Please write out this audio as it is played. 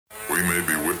we may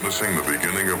be witnessing the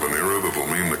beginning of an era that will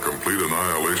mean the complete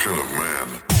annihilation of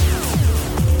man.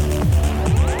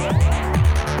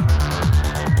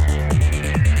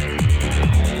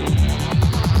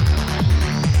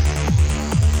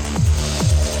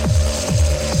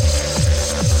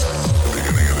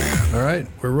 All right,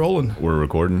 we're rolling. We're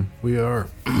recording. We are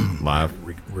live.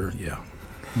 Yeah.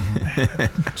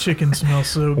 Chicken smells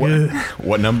so good.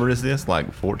 What number is this?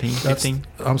 Like 14, 15?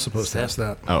 I'm supposed to ask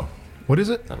that. Oh. What is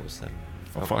it? I thought it was 7.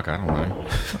 Oh, fuck, I don't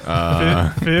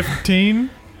know. 15.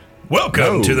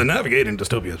 Welcome to the Navigating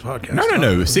Dystopias podcast.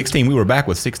 No. 16. We were back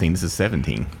with 16. This is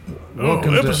 17.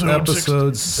 Welcome episode to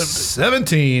episode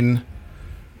 17.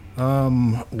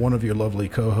 One of your lovely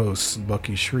co-hosts,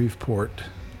 Bucky Shreveport.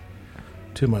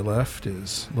 To my left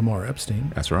is Lamar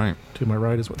Epstein. That's right. To my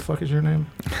right is, what the fuck is your name?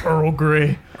 Earl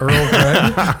Grey. Earl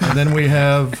Grey. And then we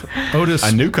have Otis.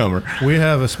 A newcomer. We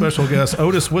have a special guest.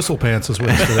 Otis Whistlepants is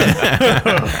with us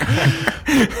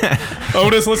today.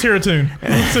 Otis, let's hear a tune.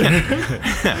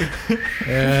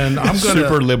 And I'm going to...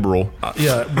 Super liberal.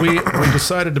 We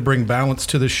decided to bring balance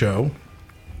to the show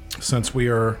since we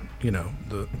are,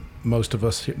 most of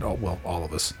us, all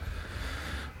of us,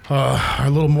 are a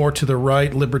little more to the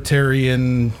right,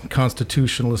 libertarian,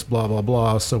 constitutionalist, blah, blah,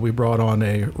 blah. So we brought on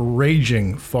a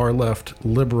raging far-left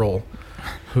liberal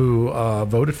who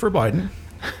voted for Biden.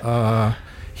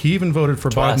 He even voted for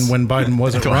Twice. Biden when Biden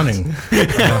wasn't running.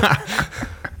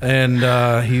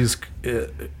 And he's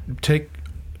take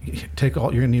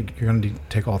all. You're gonna need to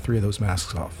take all three of those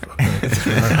masks off. Okay?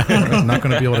 I'm not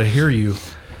going to be able to hear you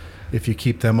if you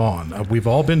keep them on. We've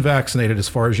all been vaccinated, as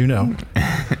far as you know,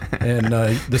 and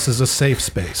this is a safe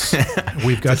space.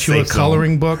 We've got you a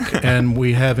coloring book, and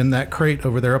we have in that crate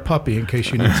over there a puppy in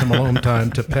case you need some alone time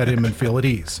to pet him and feel at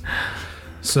ease.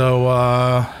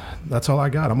 So that's all I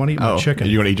got. I'm gonna eat my chicken.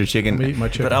 You want to eat your chicken? I'm gonna eat my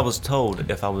chicken. But I was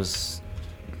told if I was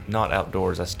not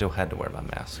outdoors, I still had to wear my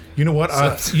mask. You know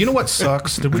what? You know what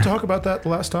sucks? Did we talk about that the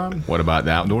last time? What about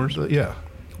the outdoors? Yeah.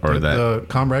 Or the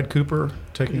Comrade Cooper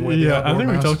taking away the outdoor I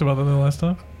think mask? we talked about that the last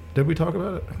time. Did we talk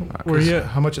about it? Where you at?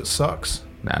 How much it sucks?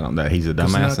 I don't know. He's a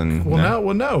dumbass.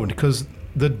 No, because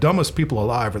the dumbest people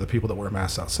alive are the people that wear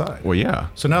masks outside. Well, yeah.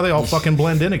 So now they all fucking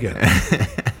blend in again.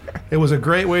 It was a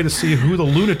great way to see who the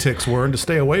lunatics were and to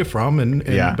stay away from,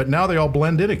 but now they all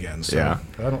blend in again. So Yeah.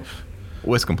 I don't.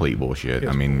 Well, it's complete bullshit.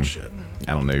 It's bullshit.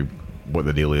 I don't know what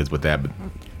the deal is with that, but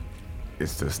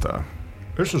it's just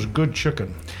This is good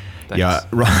chicken. Thanks.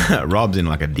 Yeah, Rob's in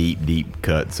like a deep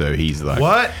cut, so he's like,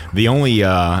 What? The only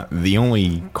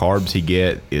carbs he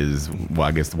get is, well,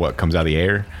 I guess what comes out of the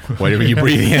air, whatever you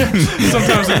breathe in.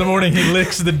 Sometimes in the morning he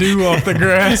licks the dew off the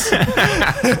grass.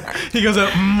 He goes up,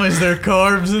 is there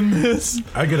carbs in this?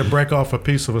 I get to break off a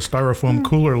piece of a styrofoam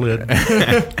cooler lid.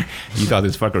 You thought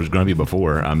this fucker was grumpy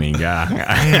before. I mean,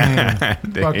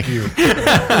 Fuck you.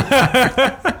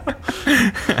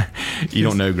 You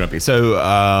don't know grumpy. So,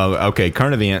 okay,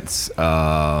 current events.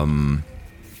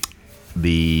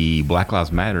 The Black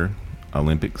Lives Matter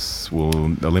Olympics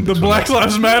The Black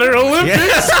Lives Matter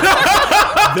Olympics?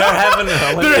 They're having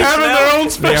their own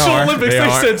special Olympics. They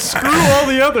are. said, screw all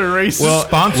the other races. Well,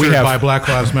 Sponsored by Black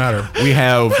Lives Matter. We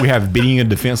have beating of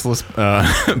defenseless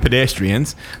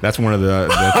pedestrians. That's one of the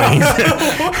things.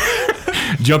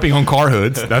 Jumping on car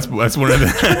hoods. That's one of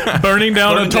the burning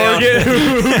down a target.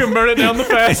 Who can burn it down the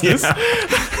fastest?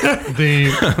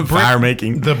 The fire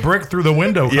making. The brick through the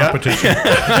window competition.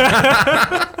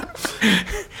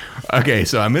 Okay,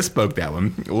 so I misspoke that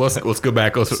one. Let's go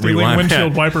back. Let's Stealing rewind.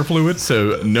 windshield wiper fluid.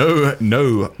 So no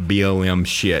BLM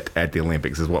shit at the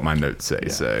Olympics is what my notes say.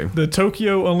 Yeah. So the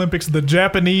Tokyo Olympics, the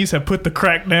Japanese have put the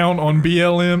crackdown on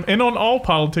BLM and on all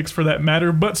politics for that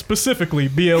matter, but specifically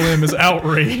BLM is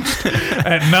outraged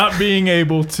at not being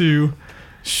able to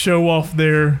show off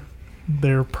their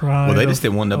pride. Well, they just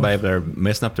didn't want nobody up there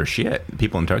messing up their shit.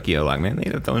 People in Turkey are like, man,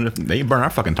 they burn our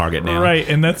fucking Target down. Right,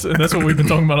 and that's what we've been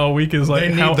talking about all week is like they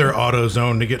need their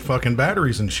AutoZone to get fucking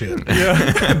batteries and shit.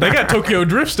 Yeah, they got Tokyo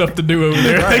Drift stuff to do over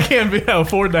there. Right. They can't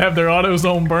afford to have their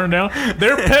AutoZone burned down.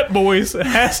 Their Pet Boys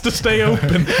has to stay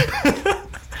open.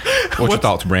 What's your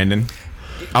thoughts, Brandon?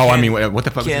 What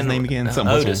the fuck is his name again?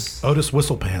 Otis. Otis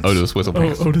Whistlepants. Otis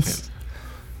Whistlepants. Otis.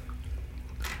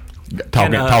 Talk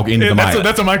into the mic.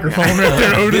 That's a microphone right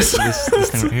there, Otis. This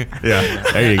thing right here.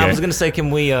 Yeah, there you go. I was going to say,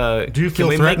 can we... Do you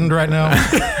feel threatened right now?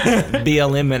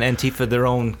 BLM and Antifa their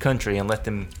own country and let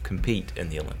them compete in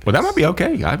the Olympics? Well, that might be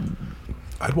okay.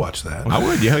 I'd watch that. I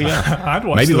would. Yeah. I'd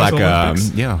watch maybe those like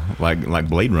Olympics. like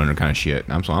Blade Runner kind of shit.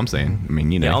 That's what I'm saying. I mean,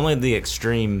 Yeah, only the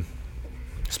extreme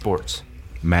sports.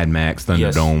 Mad Max,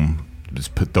 Thunderdome.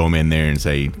 Just throw them in there and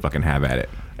say, fucking have at it.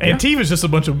 Antifa's just a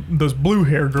bunch of those blue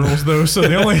hair girls, though. So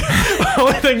the only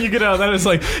thing you get out of that is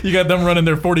like you got them running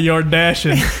their 40-yard dash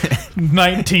in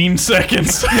 19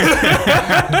 seconds.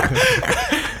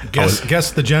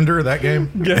 Guess the gender of that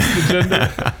game. Guess the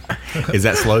gender. Is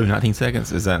that slow? 19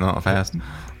 seconds? Is that not fast?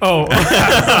 Oh,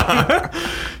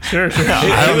 sure.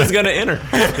 He was going to enter.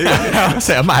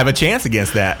 I might have a chance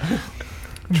against that.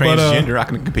 Transgender, I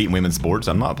can compete in women's sports.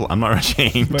 I'm not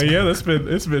ashamed. But yeah, it's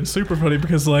been super funny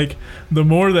because like the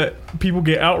more that people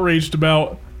get outraged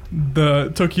about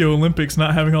the Tokyo Olympics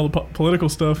not having all the political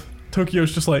stuff,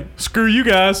 Tokyo's just like, screw you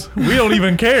guys. We don't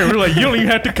even care. We're like, you don't even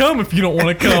have to come if you don't want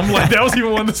to come. Like that was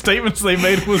even one of the statements they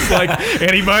made was like,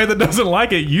 anybody that doesn't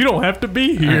like it, you don't have to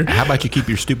be here. How about you keep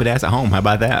your stupid ass at home? How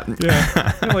about that?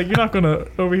 Yeah. Like you're not gonna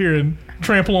over here and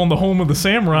trample on the home of the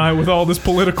samurai with all this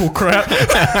political crap.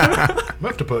 We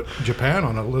have to put Japan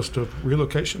on a list of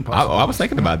relocation I possibilities. was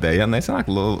thinking about that. Yeah, and they sound like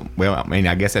a little. Well, I mean,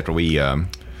 I guess after we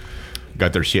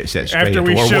got their shit set straight After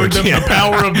we World showed War them II. the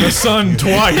power of the sun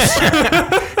twice.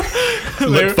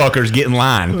 Look, fuckers, get in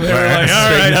line. They were like,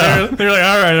 all right. They're like,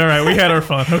 all right. We had our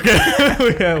fun.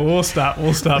 Okay, we'll stop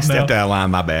now. Stepped out of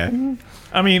line. My bad.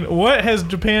 I mean, what has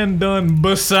Japan done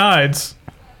besides,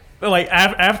 like,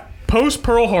 post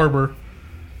Pearl Harbor?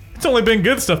 It's only been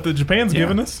good stuff that Japan's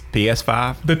given us.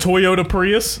 PS5. The Toyota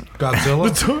Prius, Godzilla.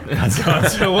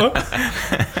 Godzilla,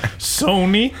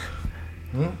 Sony,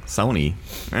 Sony.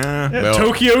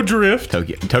 Tokyo Drift,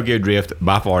 Tokyo Drift,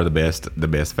 by far the best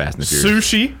Fast and the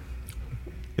Furious. Sushi.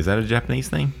 Is that a Japanese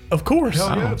thing? Of course.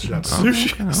 Hell yeah, it's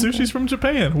Japanese. Sushi's from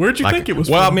Japan. Where'd you think it was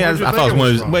well, from? I mean, Where'd you I thought it think was one it of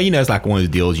was those, from? well, you know, it's like one of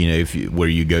those deals, you know, where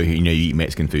you go here, you know, you eat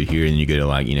Mexican food here, and then you go to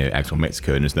like, you know, actual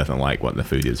Mexico, and it's nothing like what the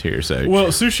food is here. So, Well,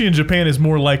 sushi in Japan is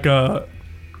more like more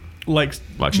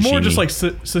sashimi. just like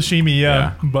sashimi,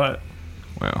 yeah. But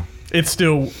well, it's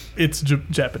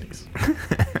Japanese.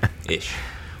 Ish.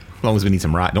 as long as we need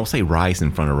some rice. Don't say rice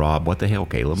in front of Rob. What the hell,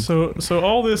 Caleb? So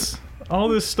all this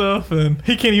stuff, and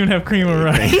he can't even have cream of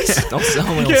rice.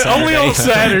 Only on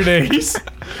Saturdays.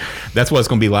 That's what it's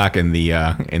going to be like in the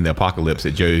apocalypse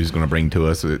that Joe's going to bring to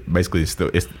us. Basically,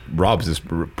 it's Rob's just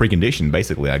preconditioned,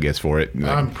 basically, I guess, for it.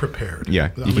 I'm prepared. Yeah,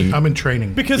 I'm in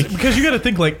training. because you got to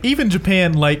think, like, even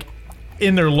Japan, like,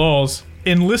 in their laws,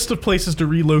 in list of places to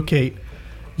relocate,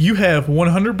 you have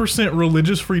 100%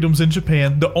 religious freedoms in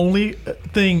Japan. The only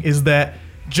thing is that,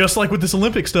 just like with this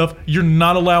Olympic stuff, you're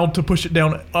not allowed to push it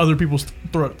down other people's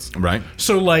throats. Right.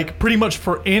 So, like, pretty much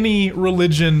for any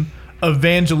religion,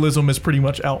 evangelism is pretty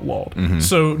much outlawed. Mm-hmm.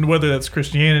 So whether that's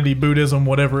Christianity, Buddhism,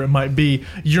 whatever it might be,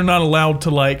 you're not allowed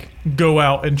to, like, go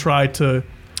out and try to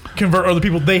convert other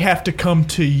people. They have to come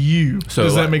to you. So,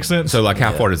 does like, that make sense? So, like,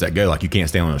 how far does that go? Like, you can't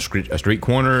stand on a street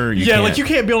corner? Like, you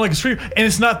can't be on, like, a street. And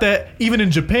it's not that, even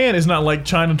in Japan, it's not like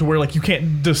China to where, like, you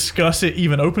can't discuss it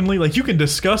even openly. Like, you can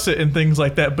discuss it and things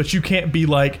like that, but you can't be,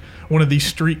 like, one of these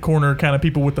street corner kind of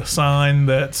people with a sign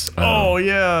that's, this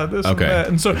and that.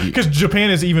 And so, because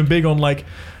Japan is even big on, like,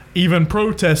 even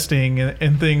protesting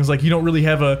and things. Like, you don't really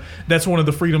have that's one of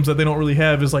the freedoms that they don't really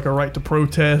have is, like, a right to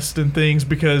protest and things,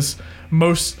 because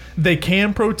they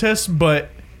can protest, but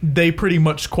they pretty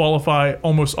much qualify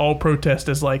almost all protest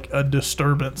as, like, a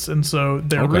disturbance, and so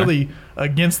they're really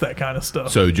against that kind of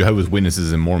stuff. So Jehovah's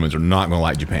Witnesses and Mormons are not going to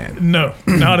like Japan? No,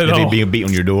 not at all. They being beat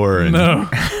on your door? And No.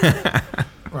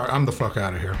 All right, I'm the fuck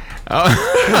out of here.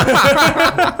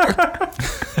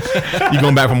 You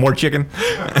going back for more chicken?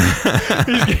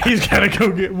 He's got to go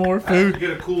get more food.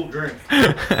 Get a cool drink.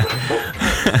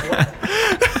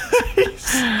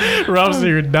 Rob's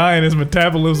here dying. His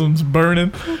metabolism's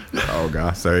burning. Oh,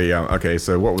 gosh. So, yeah. Okay,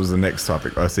 so what was the next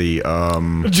topic? Let's see.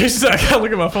 Jesus, I got to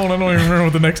look at my phone. I don't even remember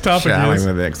what the next topic I don't is.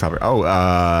 remember the next topic.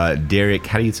 Oh, Derek.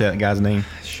 How do you say that guy's name?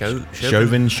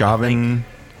 Chauvin,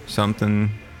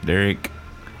 something. Derek.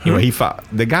 Anyway,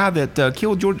 the guy that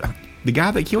killed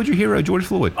your hero, George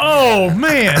Floyd. Oh,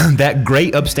 man. That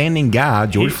great, upstanding guy,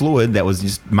 George Floyd, that was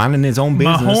just minding his own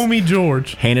business. My homie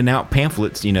George. Handing out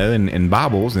pamphlets, you know, and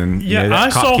Bibles. And Yeah, you know, I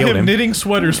that cop saw killed him knitting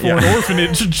sweaters for an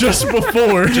orphanage just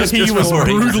before he was before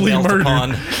he was brutally knelt murdered.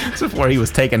 upon. Just before he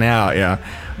was taken out, yeah.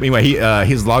 Anyway,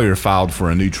 his lawyer filed for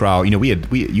a new trial. You know,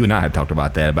 you and I had talked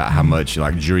about that, about how much,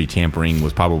 like, jury tampering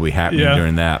was probably happening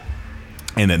during that.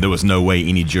 And that there was no way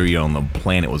any jury on the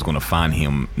planet was going to find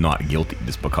him not guilty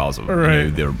just because of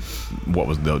what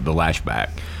was the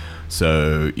lashback.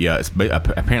 So yeah,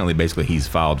 apparently basically he's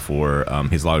filed for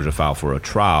his lawyers have filed for a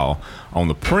trial on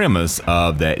the premise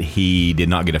of that he did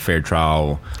not get a fair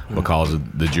trial because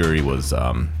the jury was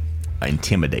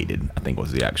intimidated, I think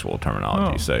was the actual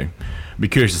terminology. So be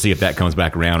curious to see if that comes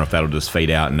back around or if that'll just fade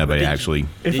out and nobody actually.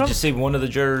 Did you see one of the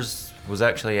jurors was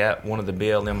actually at one of the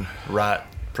BLM riot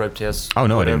protests. Oh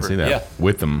no, whatever. I didn't see that. Yeah,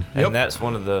 With them. and that's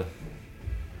one of the.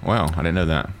 Wow, I didn't know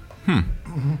that.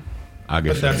 I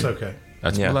guess But that's okay.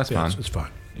 That's Yeah. well, that's Yeah, fine. it's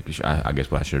fine. I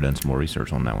guess I should have done some more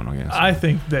research on that one. I guess. I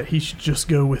think that he should just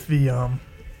go with the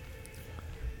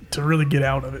to really get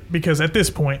out of it, because at this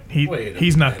point Wait a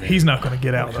he's not minute. going to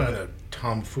get out What of kind it. of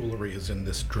tomfoolery is in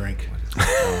this drink?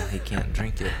 Oh, he can't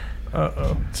drink it.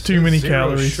 It's too many Zero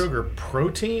calories. sugar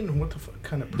protein? What the fuck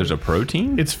kind of protein? There's a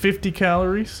protein. It's 50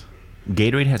 calories.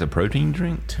 Gatorade has a protein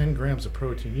drink. 10 grams of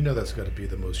protein. You know that's got to be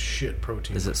the most shit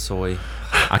protein. Is it soy?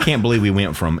 I can't believe we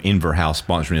went from Inver House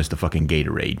sponsoring us to fucking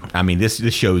Gatorade. I mean, this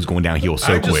show is going downhill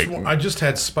so quick. I just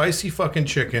had spicy fucking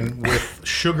chicken with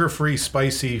sugar-free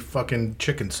spicy fucking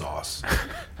chicken sauce.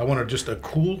 I wanted just a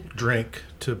cool drink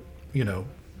to,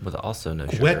 With also no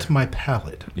sugar. wet my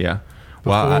palate. Yeah.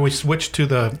 Before Well, we switch to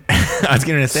the I was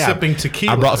going to say sipping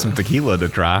tequila. I brought some tequila to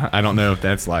try. I don't know if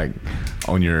that's like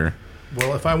on your.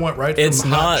 well, if I went right It's from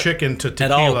hot not chicken to at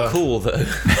tequila, all cool though.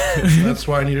 that's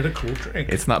why I needed a cool drink.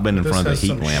 It's not been in This front of has the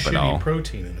heat some lamp at shitty all.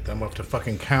 protein in it. I'm going to have to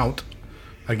fucking count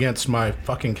against my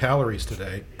fucking calories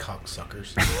today,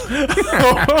 cocksuckers.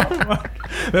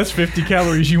 That's 50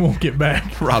 calories you won't get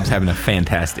back. Rob's having a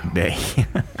fantastic day.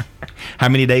 How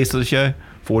many days to the show?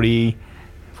 40,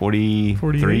 43?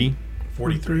 48.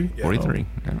 43. Yeah. 43.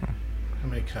 Yeah. How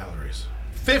many calories?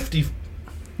 50.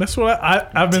 That's what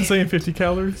I've been saying, 50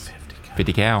 calories.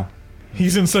 50 cal.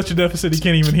 He's in such a deficit he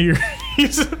can't even hear.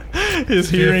 His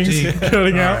hearing's 50.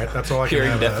 cutting All out. right, that's all I can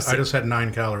Hearing have. deficit. I just had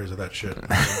 9 calories of that shit.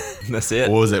 That's it.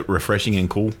 What was it? Refreshing and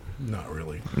cool? Not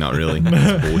really. Not really.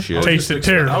 That's bullshit. Tasted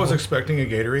terrible. I was expecting a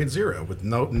Gatorade Zero with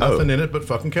nothing in it but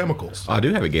fucking chemicals. I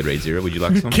do have a Gatorade Zero. Would you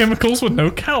like some? Chemicals with no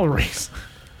calories.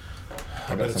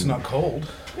 I bet it's not cold.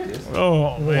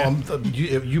 Oh, Well, man.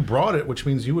 you brought it, which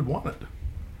means you would want it.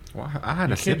 Well, I had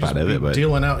a Can't sip just out of be it, but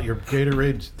dealing out your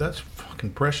Gatorades. That's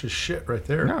fucking precious shit right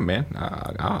there. no, man.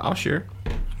 I'll share.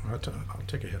 I'll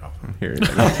take a hit off. Here it is.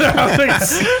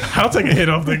 I'll take a hit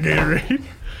off that Gatorade.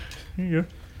 Here you go.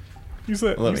 Use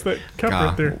that cup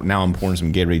right there. Now I'm pouring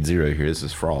some Gatorade Zero here. This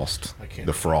is Frost. I can't.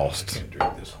 The Frost. I can't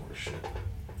drink this horse shit.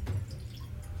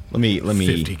 Let me.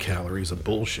 50 calories of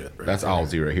bullshit. Right That's there. all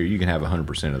zero here. You can have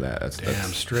 100% of that. That's Damn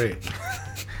straight.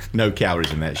 no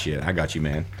calories in that shit. I got you,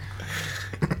 man.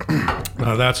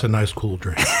 Now that's a nice cool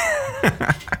drink.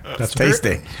 That's tasty.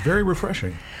 It's very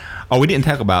refreshing. Oh, we didn't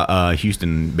talk about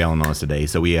Houston bailing on us today,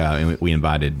 so we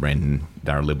invited Brandon,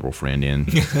 our liberal friend, in.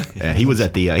 He was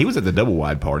at the double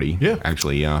wide party. Yeah,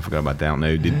 actually, I forgot about that. I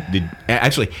don't know.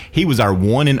 Actually, he was our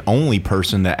one and only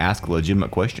person that asked a legitimate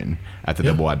question at the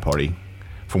double wide party,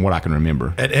 from what I can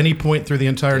remember. At any point through the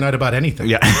entire night about anything.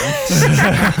 Yeah.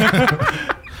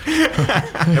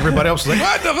 Everybody else is like,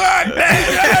 what the fuck?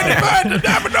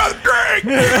 Have another drink.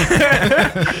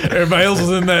 Everybody else is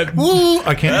in that. Woo!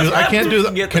 I can't do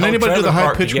that. Get the Can whole anybody do the trailer high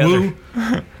park pitched together. woo?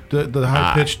 The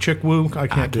high pitched chick woo? I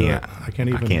can't do it. I can't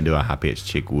even. I can't do a high pitched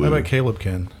chick woo. How about Caleb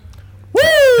can? Woo!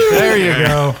 There you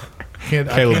go.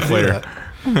 Caleb Flair.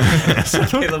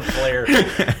 Caleb Flair.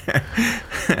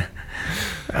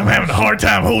 I'm having a hard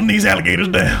time holding these alligators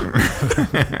down.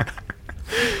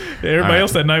 Everybody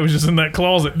else that night was just in that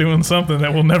closet doing something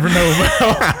that we'll never know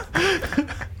about.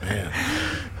 Man.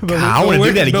 I want to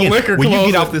do that again. Liquor When you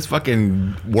closet. get off this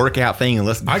fucking workout thing and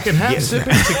let's I can have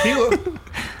sipping tequila.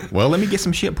 Well, let me get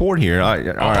some shit poured here. All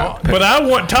right. But I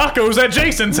want tacos at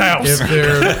Jason's house.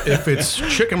 If it's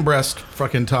chicken breast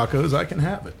fucking tacos, I can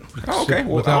have it. Oh, okay.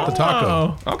 Well, Without the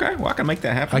taco. Oh. Okay, well, I can make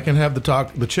that happen. I can have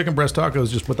the chicken breast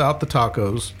tacos just without the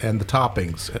tacos and the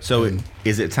toppings. So, And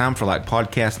is it time for like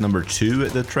podcast number 2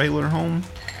 at the trailer home?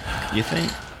 You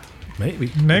think?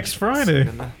 maybe. Next Friday.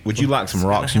 Would you like some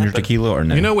rocks in your tequila or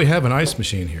no? You know we have an ice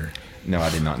machine here. No, I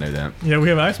did not know that. Yeah, we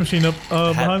have an ice machine up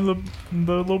behind the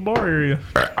little bar area.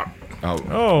 Oh,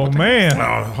 Oh, man.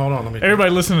 Oh, hold on, let me. Everybody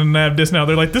listening to Nav Dis now,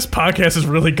 they're like, this podcast has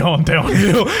really gone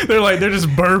downhill. They're just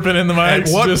burping in the mics.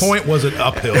 At what point was it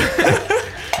uphill?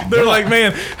 They're like,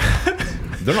 man,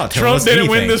 they're not telling Trump us didn't anything.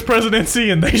 win this presidency,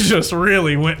 and they just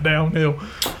really went downhill.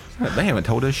 They haven't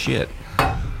told us shit.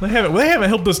 They haven't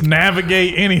helped us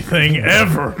navigate anything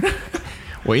ever.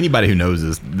 Well, anybody who knows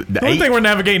this, The only thing we're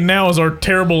navigating now is our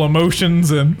terrible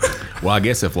emotions and well, I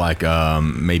guess if like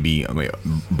maybe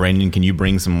Brandon, can you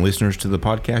bring some listeners to the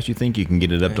podcast? You think you can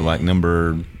get it up to like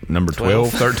number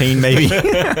 12, 13 maybe?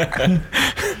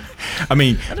 I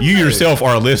mean, you yourself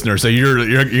are a listener, so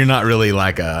you're not really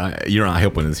like you're not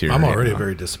helping us here. I'm already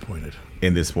very disappointed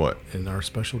in this what? in our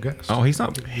special guest. Oh, he's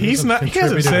not. he hasn't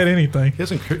contributed- said anything. He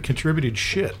hasn't contributed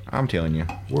shit. I'm telling you.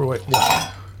 What,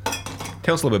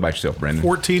 Tell us a little bit about yourself, Brandon.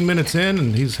 14 minutes in,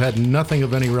 and he's had nothing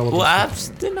of any relevance.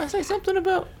 Well, didn't I say something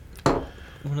about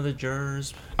one of the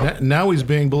jurors? Now he's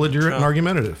being belligerent and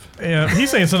argumentative. Yeah,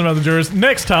 he's saying something about the jurors.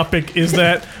 Next topic is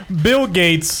that Bill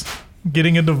Gates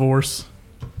getting a divorce.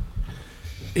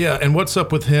 Yeah, and what's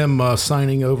up with him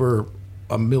signing over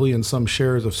 1 million some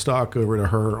shares of stock over to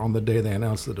her on the day they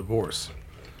announced the divorce?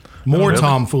 More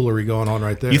tomfoolery going on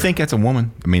right there. You think that's a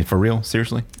woman? I mean, for real?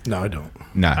 Seriously? No, I don't.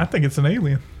 No. I think it's an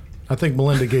alien. I think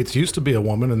Melinda Gates used to be a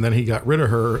woman, and then he got rid of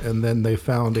her, and then they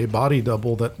found a body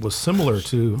double that was similar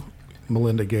to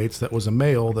Melinda Gates that was a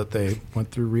male that they went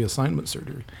through reassignment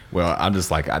surgery. Well, I'm just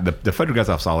like, the photographs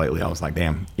I saw lately, I was like,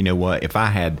 damn, you know what? If I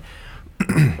had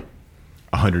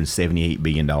 $178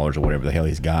 billion or whatever the hell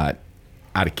he's got,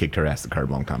 I'd have kicked her ass the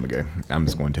curb a long time ago. I'm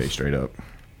just going to tell you straight up.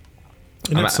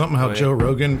 And it's something how Joe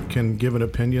Rogan can give an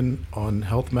opinion on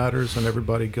health matters and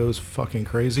everybody goes fucking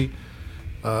crazy.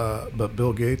 But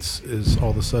Bill Gates is all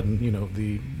of a sudden,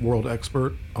 the world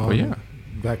expert on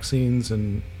vaccines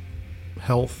and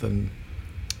health. And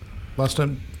last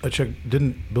time I checked,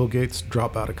 didn't Bill Gates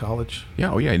drop out of college?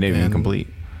 Yeah, he didn't even complete.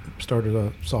 Started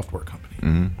a software company.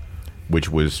 Mm-hmm. Which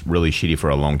was really shitty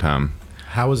for a long time.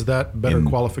 How is that better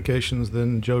qualifications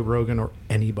than Joe Rogan or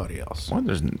anybody else? Well,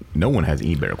 no one has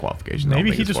any better qualifications.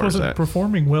 Maybe he just wasn't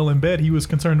performing well in bed. He was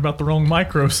concerned about the wrong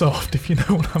Microsoft, if you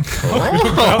know what I'm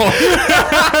talking about.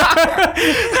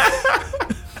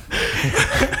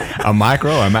 A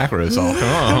Microsoft.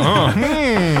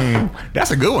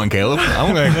 That's a good one, Caleb.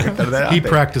 I'm gonna he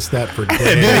practiced that for days.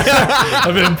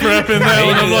 I've been prepping that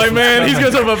one. I'm like, man, he's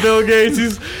gonna talk about Bill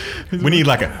Gates. We need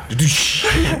like a. He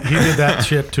did that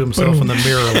shit to himself in the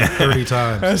mirror like 30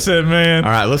 times. I said, man.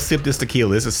 All right, let's sip this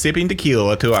tequila. This is sipping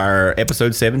tequila to our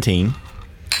episode 17.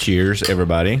 Cheers,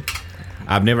 everybody.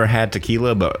 I've never had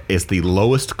tequila, but it's the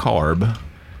lowest carb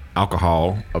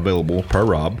alcohol available per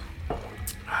Rob.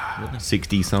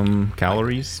 60 some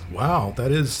calories. Wow,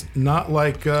 that is not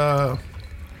like. Wow,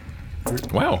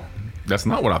 that's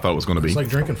not what I thought it was going to be. It's like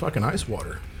drinking fucking ice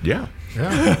water. Yeah.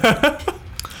 Yeah.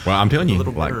 Well, I'm telling you,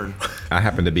 like I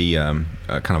happen to be kind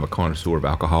of a connoisseur of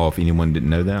alcohol, if anyone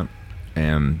didn't know that.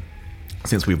 And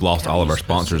since we've lost all of our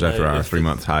sponsors after our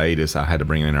 3-month hiatus, I had to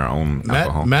bring in our own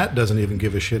alcohol. Matt doesn't even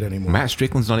give a shit anymore. Matt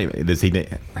Strickland's not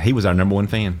even. He was our number one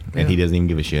fan, and he doesn't even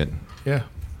give a shit. Yeah.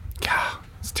 God,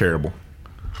 it's terrible.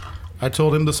 I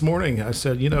told him this morning, I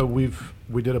said, we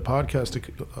did a podcast,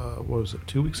 what was it,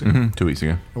 2 weeks ago? Mm-hmm, 2 weeks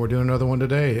ago. And we're doing another one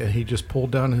today, and he just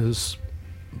pulled down his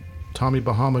Tommy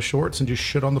Bahama shorts and just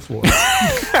shit on the floor.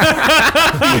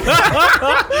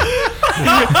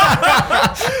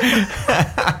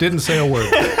 Didn't say a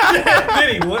word.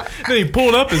 Then he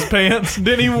pulled up his pants,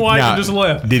 didn't even wipe and just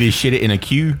left. Did he shit it in a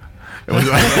queue?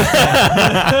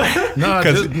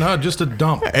 No, just a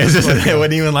dump. It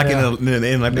wasn't even like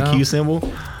in like the Q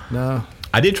symbol. No.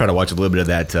 I did try to watch a little bit of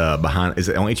that behind. Is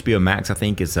it on HBO Max? I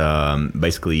think it's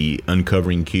basically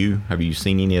uncovering Q. Have you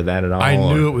seen any of that at all? I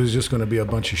knew it was just going to be a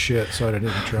bunch of shit, so I didn't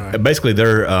even try. Basically,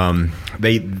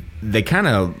 they kind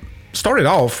of started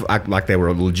off like they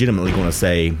were legitimately going to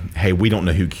say, "Hey, we don't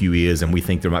know who Q is, and we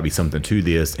think there might be something to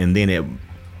this," and then it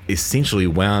essentially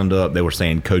wound up. They were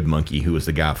saying Code Monkey, who was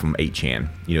the guy from 8chan.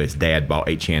 His dad bought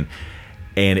 8chan,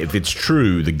 and if it's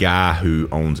true, the guy who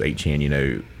owns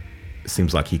 8chan,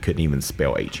 seems like he couldn't even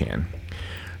spell 8chan.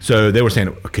 So they were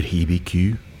saying, could he be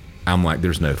Q? I'm like,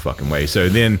 there's no fucking way. So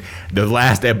then the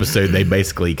last episode, they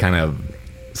basically kind of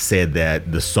said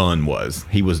that the son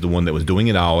he was the one that was doing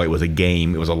it all. It was a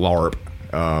game. It was a LARP,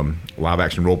 live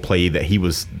action role play, that he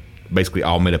was basically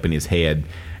all made up in his head,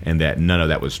 and that none of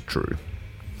that was true.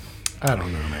 I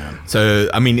don't know, man. So,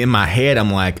 I mean, in my head,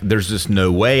 I'm like, there's just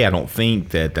no way. I don't think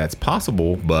that that's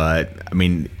possible. But, I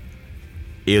mean,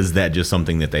 is that just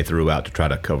something that they threw out to try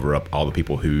to cover up all the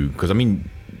people who? Because I mean,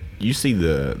 you see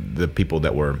the people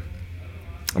that were.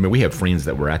 I mean, we have friends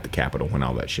that were at the Capitol when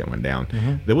all that shit went down.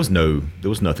 Mm-hmm. There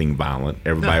was nothing violent.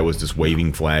 Everybody was just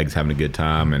waving flags, having a good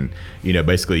time, and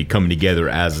basically coming together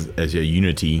as a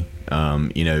unity,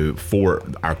 for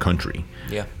our country.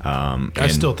 Yeah. I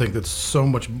still think there's so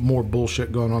much more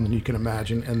bullshit going on than you can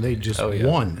imagine, and they just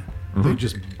won. Mm-hmm. They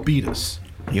just beat us.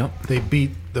 Yep.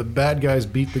 The bad guys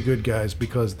beat the good guys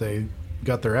because they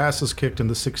got their asses kicked in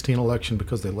the 2016 election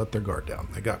because they let their guard down.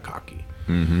 They got cocky.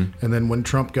 Mm-hmm. And then when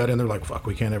Trump got in, they're like, fuck,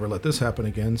 we can't ever let this happen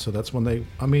again. So that's when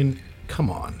come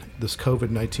on. This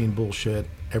COVID-19 bullshit,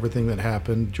 everything that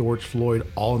happened, George Floyd,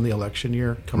 all in the election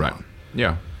year. Come on.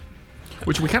 Yeah.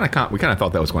 Which we kind of thought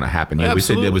that was going to happen. We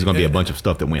said there was going to be a bunch of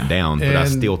stuff that went down, but I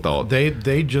still thought.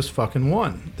 They just fucking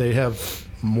won. They have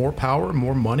more power,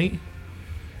 more money.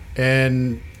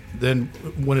 And then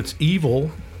when it's evil,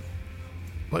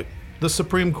 like the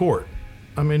Supreme Court,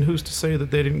 I mean, who's to say that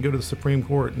they didn't go to the Supreme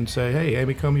Court and say, hey,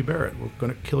 Amy Coney Barrett, we're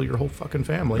going to kill your whole fucking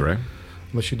family. Right.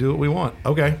 unless you do what we want.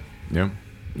 Okay. Yeah.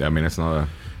 I mean, that's not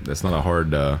a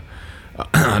hard, not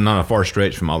a far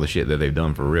stretch from all the shit that they've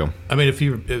done for real. I mean, if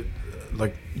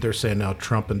like they're saying now,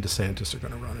 Trump and DeSantis are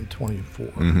going to run in 24.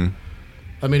 Mm-hmm.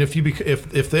 I mean,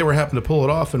 if they were happen to pull it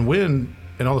off and win,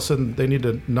 and all of a sudden they need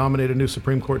to nominate a new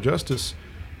Supreme Court justice,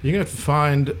 you're going to have to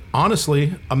find,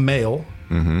 honestly, a male,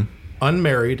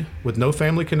 unmarried, with no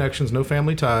family connections, no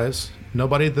family ties,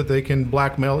 nobody that they can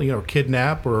blackmail,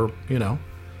 kidnap, or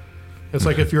It's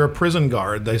like if you're a prison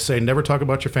guard, they say never talk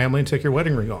about your family and take your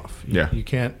wedding ring off. You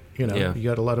can't, you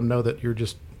got to let them know that you're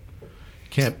just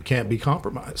can't be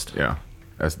compromised. Yeah,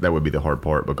 that would be the hard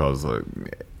part, because at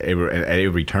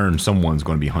every turn someone's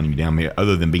going to be hunting you down. I mean,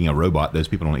 other than being a robot, those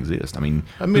people don't exist. I mean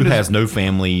who has no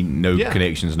family, no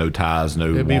connections, no ties,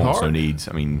 no wants, no needs?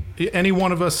 I mean, any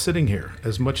one of us sitting here,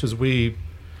 as much as we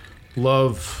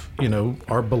love,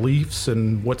 our beliefs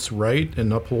and what's right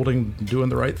and upholding, doing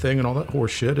the right thing and all that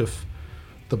horse shit, if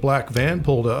the black van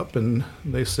pulled up and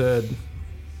they said,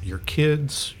 your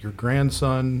kids, your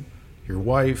grandson, your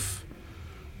wife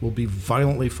will be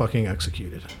violently fucking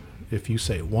executed if you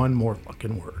say one more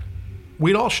fucking word,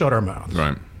 we'd all shut our mouths.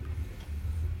 Right.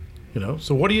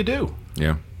 So what do you do?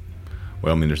 Yeah.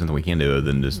 Well, I mean, there's nothing we can do other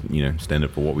than just, stand up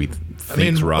for what we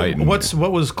think's right. What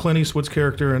was Clint Eastwood's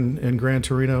character in Gran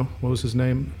Torino? What was his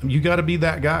name? You got to be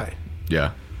that guy.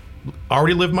 Yeah.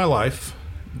 Already lived my life.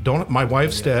 My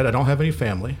wife's dead. I don't have any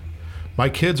family. My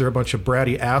kids are a bunch of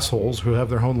bratty assholes who have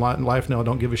their own life now,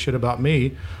 don't give a shit about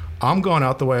me. I'm going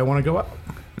out the way I want to go out.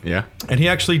 Yeah. And he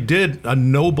actually did a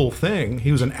noble thing.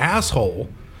 He was an asshole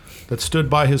that stood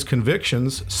by his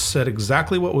convictions, said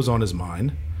exactly what was on his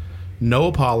mind, no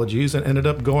apologies, and ended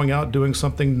up going out doing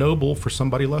something noble for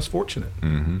somebody less fortunate.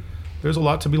 Mm-hmm. There's a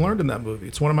lot to be learned in that movie.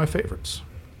 It's one of my favorites.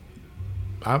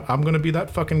 I'm going to be that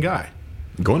fucking guy.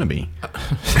 Going to be.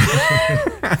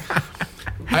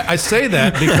 I say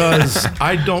that because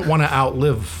I don't want to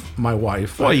outlive my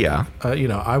wife. Well, yeah.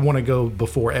 I want to go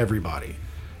before everybody.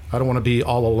 I don't want to be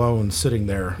all alone sitting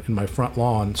there in my front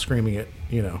lawn screaming at,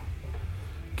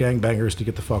 gangbangers to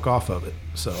get the fuck off of it.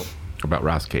 So. About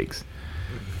rice cakes.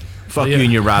 Fuck you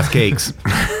and your rice cakes.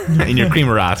 And your cream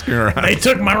of rice. They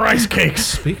took my rice cakes.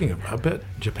 Speaking of, I bet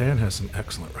Japan has some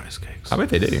excellent rice cakes. I bet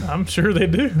they do. I'm sure they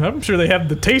do. I'm sure they have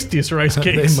the tastiest rice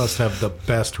cakes. They must have the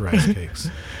best rice cakes.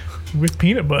 With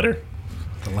peanut butter.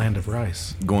 The land of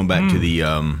rice. Going back to the,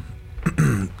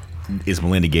 is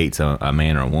Melinda Gates a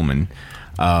man or a woman?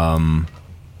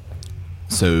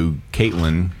 So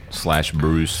Caitlyn /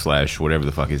 Bruce / whatever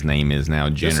the fuck his name is now,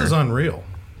 Jenner. This is unreal.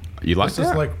 You like this? This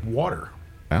is like water.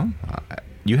 Well,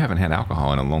 you haven't had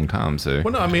alcohol in a long time, so.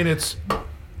 Well, no, I mean it's not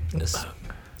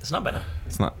bad.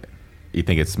 It's not. You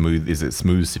think it's smooth? Is it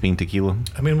smooth sipping tequila?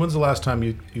 I mean, when's the last time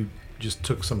you just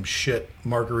took some shit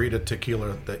margarita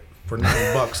tequila that for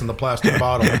 $9 in the plastic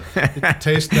bottle? You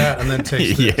taste that and then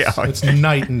taste this. Yeah. It's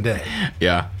night and day.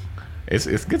 Yeah. It's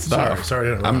good stuff. Sorry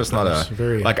to interrupt. I'm just not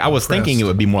I was thinking it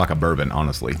would be more like a bourbon,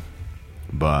 honestly,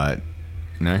 but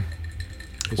no.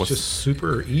 It's just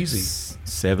super easy.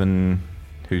 7.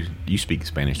 You speak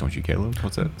Spanish, don't you, Caleb?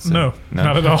 What's that? No,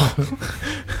 not at all.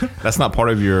 That's not part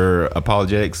of your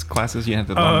apologetics classes. You have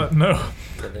to. No.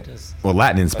 Well,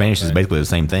 Latin and Spanish is basically the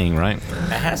same thing, right? It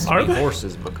has to be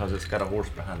horses because it's got a horse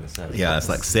behind the saddle. Yeah, it's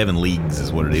like 7 leagues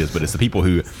is what it is. But it's the people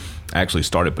who actually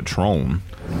started Patron,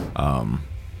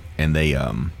 and they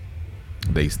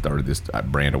started this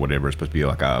brand or whatever. It's supposed to be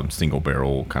like a single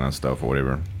barrel kind of stuff or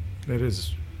whatever. It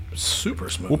is super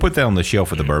smooth. We'll put that on the shelf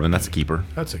for the bourbon. That's a keeper.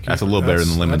 That's a keeper. That's a little better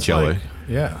than the limoncello.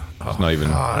 Yeah. It's not even.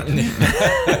 God.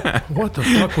 What the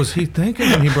fuck was he thinking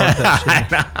when he brought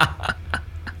that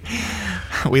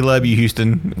shit? We love you,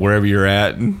 Houston, wherever you're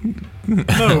at.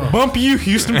 No, bump you,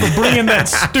 Houston, for bringing that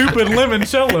stupid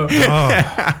limoncello.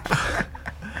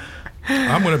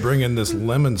 I'm going to bring in this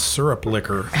lemon syrup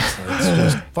liquor. It's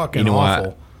just fucking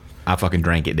awful. What? I fucking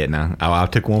drank it, didn't I? I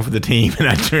took one for the team and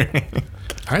I drank.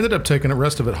 I ended up taking the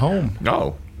rest of it home.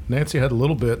 Oh. Nancy had a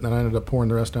little bit, and then I ended up pouring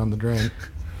the rest down the drain.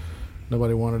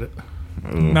 Nobody wanted it.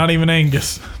 Not even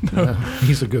Angus. No. Yeah,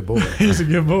 he's a good boy. He's a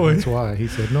good boy. That's why. He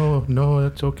said, no,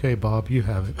 it's okay, Bob. You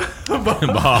have it.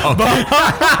 Bob.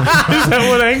 Is that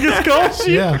what Angus calls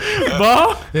you? Yeah.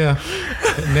 Bob? Yeah.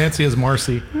 Nancy is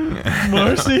Marcy.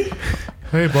 Marcy?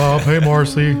 Hey, Bob. Hey,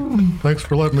 Marcy. Thanks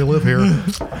for letting me live here.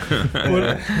 Is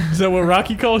that what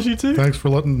Rocky calls you too? Thanks for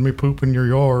letting me poop in your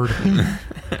yard.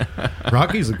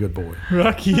 Rocky's a good boy.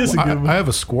 Rocky is a good boy. I have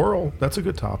a squirrel. That's a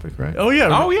good topic, right? Oh, yeah.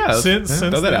 Oh, yeah. Since throw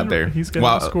that out there. He's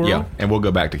got a squirrel. Yeah, and we'll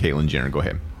go back to Caitlyn Jenner. Go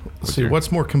ahead. See,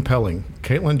 what's more compelling?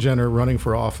 Caitlyn Jenner running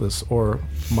for office or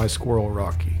my squirrel,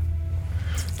 Rocky?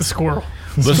 The squirrel.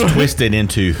 Let's twist it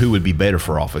into who would be better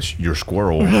for office, your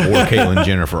squirrel or Caitlyn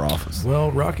Jenner for office. Well,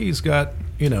 Rocky's got,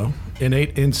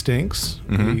 innate instincts.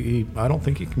 Mm-hmm. I don't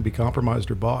think he can be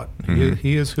compromised or bought.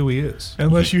 He is who he is.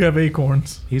 Unless you have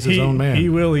acorns. He's his own man. He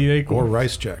will eat Or acorns.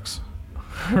 rice checks.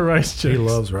 Rice checks. He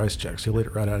loves rice checks. He'll eat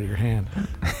it right out of your hand.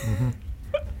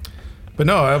 But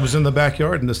no, I was in the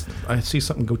backyard and I see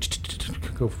something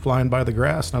go flying by the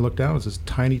grass, and I look down. It's this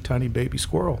tiny, tiny baby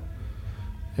squirrel.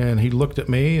 And he looked at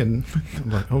me, and I'm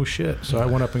like, oh, shit. So I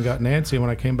went up and got Nancy, and when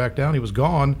I came back down, he was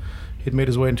gone. He'd made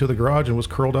his way into the garage and was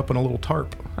curled up in a little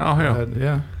tarp. Oh, hell.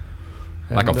 Yeah.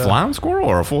 Like a flying squirrel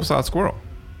or a full-size squirrel?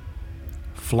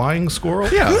 Flying squirrel?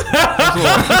 Yeah.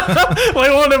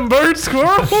 Like one of them bird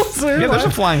squirrels? Yeah, there's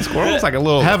a flying squirrel. It's like a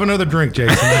little... Have another drink,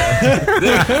 Jason.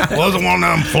 Wasn't one of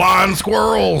them flying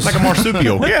squirrels. like a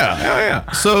marsupial. Yeah.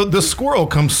 So the squirrel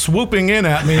comes swooping in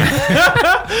at me.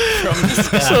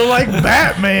 So like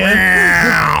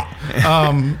Batman.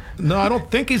 No, I don't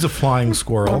think he's a flying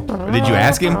squirrel. Did you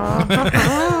ask him?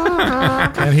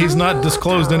 And he's not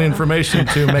disclosed any information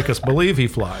to make us believe he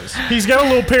flies. He's got a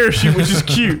little parachute, which is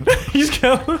cute. He's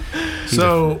got.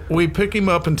 So we pick him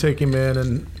up and take him in,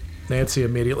 and Nancy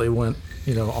immediately went,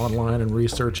 online and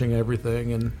researching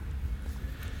everything. And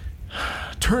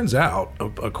turns out,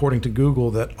 according to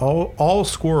Google, that all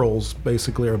squirrels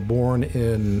basically are born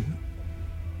in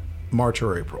March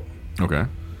or April. Okay.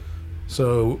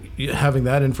 So having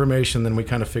that information, then we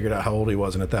kind of figured out how old he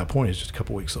was, and at that point, he's just a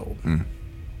couple weeks old.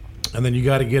 And then you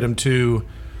got to get him to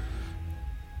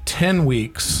 10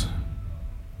 weeks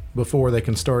before they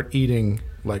can start eating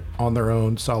like on their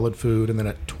own solid food, and then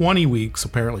at 20 weeks,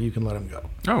 apparently, you can let them go.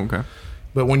 Oh, okay.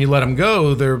 But when you let them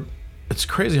go, it's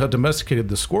crazy how domesticated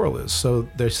the squirrel is. So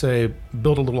they say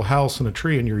build a little house and a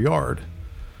tree in your yard,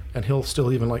 and he'll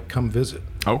still even like come visit.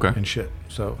 Okay. And shit.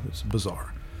 So it's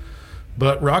bizarre.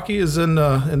 But Rocky is in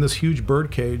this huge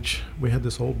bird cage. We had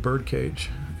this old bird cage,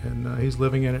 and he's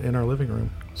living in it in our living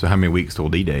room. So how many weeks till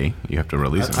D-Day you have to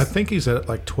release him? I think he's at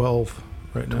like 12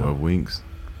 right now. 12 weeks.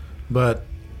 But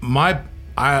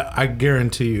I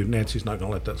guarantee you, Nancy's not going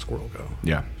to let that squirrel go.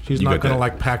 Yeah. She's You not got going to that.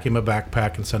 like pack him a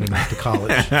backpack and send him off to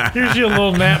college. Here's your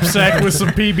little knapsack with some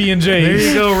PB&Js. There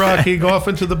you go, Rocky. Go off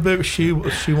into the big. She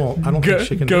won't. I don't think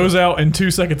she can. Goes do it. out in 2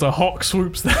 seconds. A hawk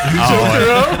swoops that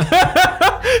joker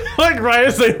up. Like right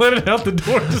as they let it out the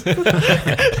door.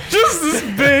 Just this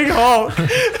big hawk.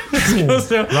 Just goes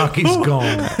down. Rocky's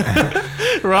gone.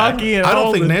 Rocky and I all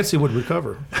don't think the- Nancy would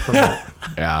recover from that.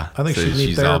 Yeah. I think So she'd need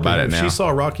she's therapy. all about it If now. she saw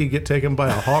Rocky get taken by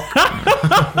a hawk,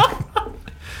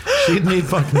 she'd need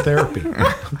fucking therapy.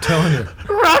 I'm telling you.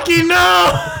 Rocky,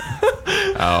 no!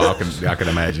 Oh, I can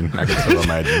imagine. I can still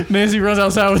imagine. Nancy runs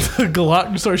outside with a Glock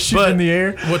and starts shooting in the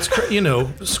air. What's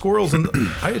squirrels and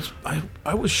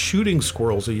I was shooting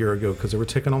squirrels a year ago because they were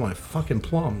taking all my fucking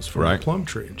plums from my Right. plum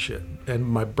tree and shit, and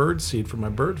my bird seed from my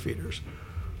bird feeders.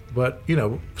 But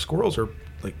squirrels are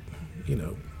like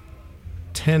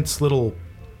tense little,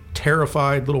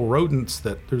 terrified little rodents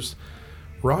that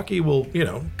Rocky will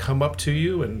come up to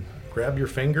you and grab your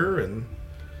finger and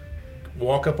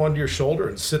walk up onto your shoulder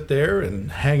and sit there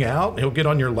and hang out. He'll get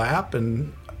on your lap,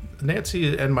 and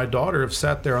Nancy and my daughter have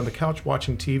sat there on the couch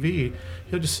watching TV.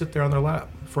 He'll just sit there on their lap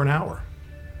for an hour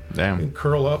Damn. and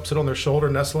curl up, sit on their shoulder,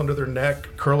 nestle under their neck,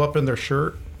 curl up in their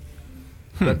shirt.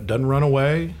 That doesn't run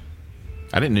away.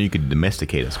 I didn't know you could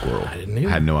domesticate a squirrel. I didn't either.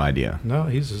 I had no idea. No,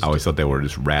 he's just... I always thought they were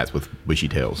just rats with bushy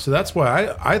tails. So that's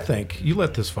why I think you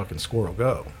let this fucking squirrel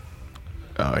go.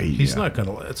 He's not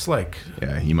gonna. It's like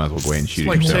Yeah, you might as well go ahead and shoot it's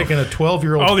like it yourself. taking a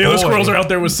 12-year-old. All the other boy, squirrels are out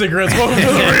there with cigarettes. Welcome to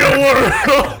the real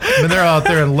world. and they're out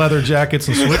there in leather jackets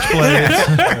and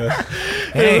switchblades.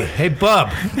 Hey,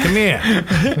 bub, come here.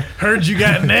 Heard you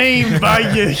got named by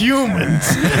your humans.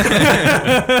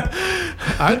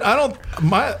 I don't.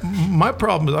 My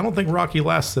problem is I don't think Rocky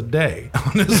lasts a day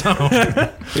on his own.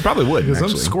 He probably would. Because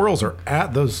Actually. those squirrels are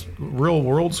those real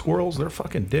world squirrels. They're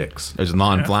fucking dicks. There's a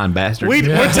non-flying bastard. We're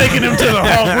taking him to the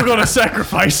hawk. We're going to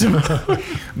sacrifice him.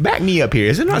 Back me up here.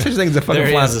 Is there not such thing as a fucking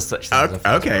There flying? is a such thing as a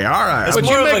flying Okay, all right. But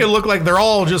more you of make a- it look like they're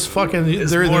all just fucking.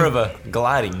 It's They're more either- of a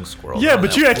gliding squirrel. Yeah, than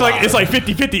but a you act like flying. it's like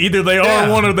 50-50. Either they Yeah.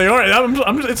 are one or they aren't.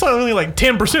 It's like only like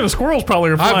 10% of squirrels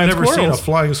probably are flying I've never seen a squirrels.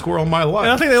 flying squirrel in my life.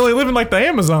 And I think they only live in like the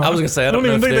Amazon. I was gonna say, I don't know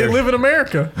even if think they they're- live in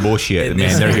America. Bullshit, It man.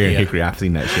 is- They're here in yeah. Hickory. I've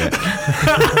seen that shit.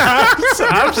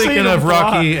 I'm thinking of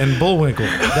Rocky and Bullwinkle.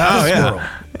 That yeah. squirrel.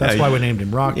 That's Yeah, why we named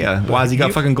him Rocky. Yeah. Why has he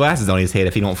got fucking glasses on his head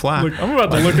if he don't fly? Look, I'm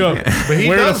about to look up But he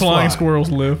where the does flying fly. squirrels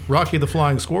live. Rocky the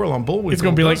Flying Squirrel on Bullwinkle. It's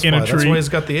gonna be like does in a fly. That's tree. why he's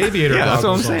got the aviator Yeah, that's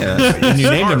what I'm goggles on. saying. When you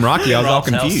named him Rocky, I was all Rob's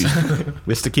house. confused.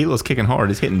 This tequila's kicking hard.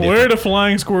 It's hitting Where different. do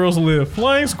flying squirrels live?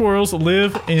 Flying squirrels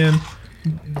live in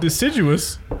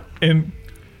deciduous and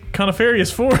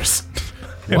coniferous forest.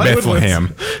 In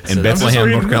Bethlehem. In Bethlehem,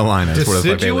 North Carolina.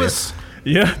 Deciduous?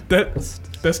 Yeah, that's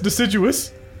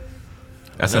deciduous.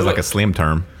 That sounds like a slim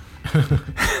term.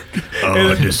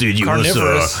 Deciduous.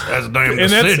 Carnivorous. That's damn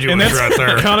And that's right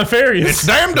there. coniferous. It's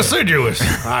damn deciduous,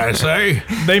 I say.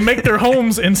 They make their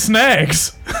homes in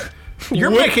snags.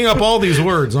 You're making up all these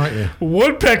words, aren't you?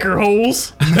 Woodpecker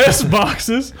holes, nest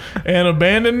boxes, and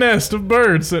abandoned nest of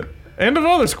birds and of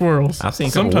other squirrels. I've seen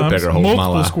a couple Sometimes woodpecker holes in my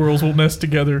multiple life. squirrels will nest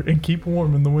together and keep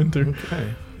warm in the winter.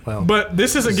 Okay. Well, But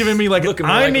this isn't giving me like Looking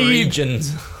I like need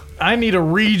regions I need a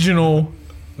regional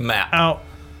map. out.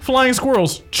 Flying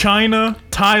squirrels, China,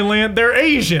 Thailand, they're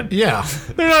Asian. yeah.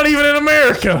 They're not even in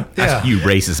America. Yeah. You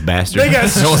racist bastard. They got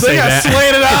Don't say that.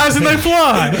 slanted eyes and they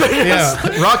fly.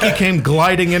 Yeah. Rocky came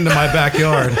gliding into my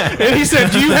backyard. And he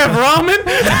said, "Do you have ramen?"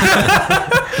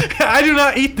 I do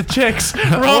not eat the checks.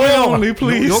 Ramen only,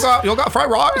 please. You got fried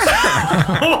rice?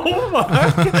 Oh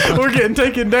my! We're getting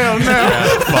taken down now.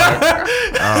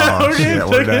 Oh, We're shit, getting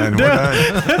we're taken done.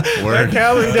 down. We're That done.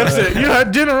 calorie deficit. You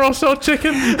had General Tso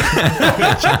chicken.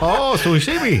 Oh,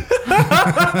 sushi.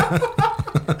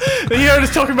 You heard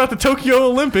us talking about the Tokyo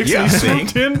Olympics. Yeah, and he see?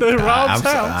 swooped into Rob's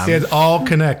house. It all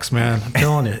connects, man. I'm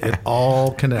telling you, it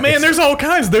all connects. Man, there's all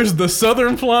kinds. There's the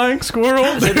southern flying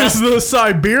squirrel. There's the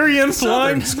Siberian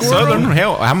flying squirrel. Southern,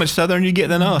 hell, how much southern you get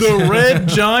than us? The red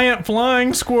giant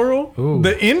flying squirrel. Ooh.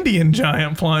 The Indian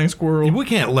giant flying squirrel. we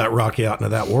can't let Rocky out into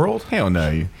that world. Hell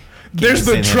no. There's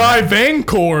the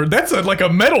Trivancor. That's like a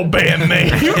metal band name.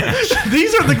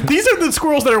 These are the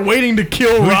squirrels that are waiting to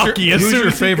kill Rocky. Who's as soon your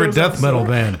as he favorite goes death metal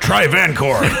outside. band?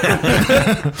 Trivancor.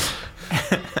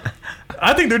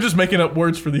 I think they're just making up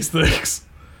words for these things.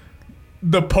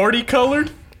 The party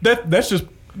colored. That's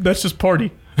just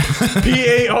party.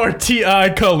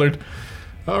 PARTI colored.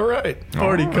 All right.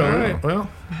 Party All colored. right. Well,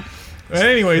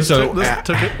 Anyway, So- this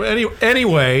took it.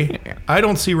 Anyway, I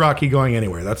don't see Rocky going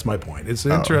anywhere. That's my point. It's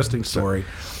an interesting story.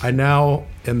 I now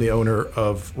am the owner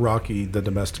of Rocky, the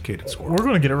domesticated squirrel. we're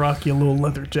gonna get a Rocky a little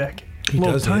leather jacket. He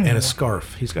Little does, tiny and a one.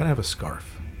 scarf. He's got to have a scarf.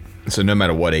 So no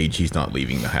matter what age, he's not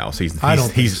leaving the house. I don't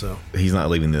think so. He's not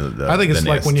leaving the I think it's the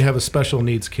like nest. when you have a special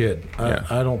needs kid. Yeah.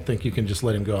 I don't think you can just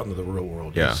let him go out into the real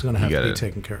world. Yeah, He's going to you have to be gotta-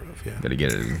 taken care of. Yeah. Gotta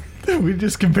get it. We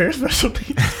just compare special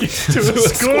needs to a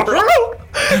squirrel.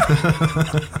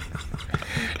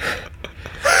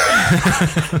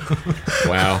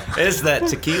 Wow. It's that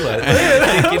tequila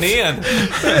kicking in.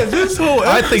 This whole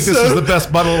I think this is the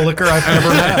best bottle of liquor I've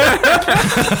ever had.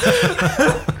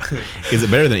 Is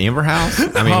it better than Inver House?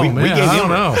 I mean, we gave I don't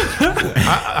Inver. know.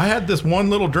 I had this one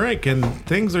little drink, and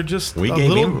things are just We a gave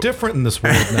little him- different in this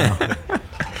world now.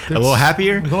 A little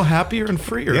happier. A little happier and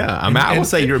freer. Yeah, I mean, I will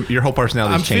say your whole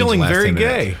personality. I'm feeling very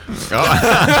gay.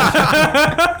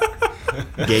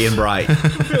 Gay and bright.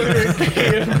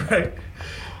 right.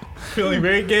 Feeling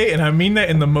very gay, and I mean that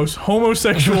in the most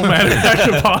homosexual manner I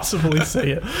could possibly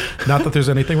say it. Not that there's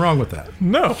anything wrong with that.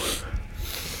 No.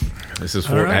 This is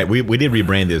four. right. We did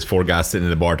rebrand this. Four guys sitting in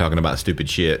the bar talking about stupid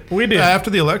shit. We did. After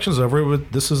the election's over,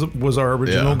 this was our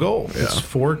original Yeah. goal. It's Yeah.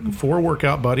 four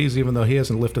workout buddies, even though he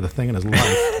hasn't lifted a thing in his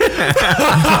life.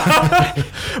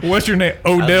 What's your name?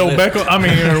 Odell lift- Beckham? I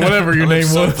mean, or whatever your I lift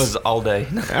name sofas was. all day.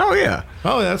 Oh yeah.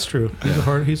 Oh, that's true.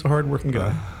 He's a hard working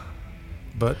guy.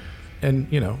 But, and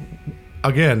you know,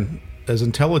 again, as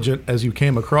intelligent as you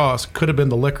came across, could have been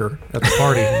the liquor at the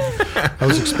party. I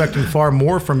was expecting far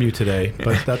more from you today,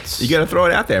 but that's. You got to throw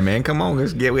it out there, man. Come on,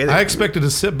 let's get with it. I expected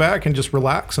to sit back and just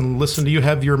relax and listen to you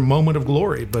have your moment of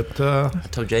glory, but I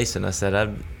told Jason, I said,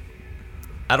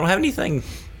 I don't have anything.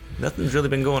 Nothing's really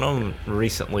been going on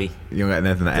recently. You don't got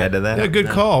nothing to add to that. yeah, good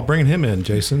call bringing him in,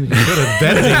 Jason. You could have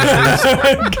vetted him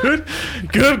at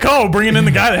least. Good call, bringing in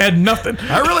the guy that had nothing.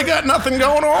 I really got nothing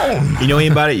going on. You know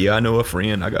anybody? Yeah, I know a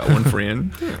friend. I got one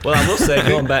friend. Well, I will say,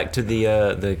 going back to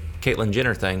the Caitlyn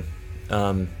Jenner thing,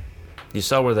 you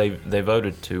saw where they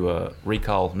voted to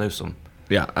recall Newsom.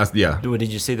 Yeah, yeah.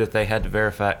 Did you see that they had to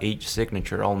verify each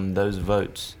signature on those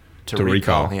votes to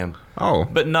recall. him? Oh,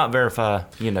 But not verify,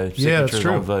 Yeah, that's signatures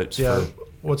true. on votes. Yeah, For,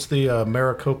 what's the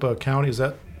Maricopa County? Is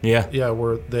that? yeah. Yeah,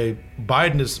 where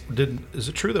Biden is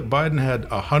it true that Biden had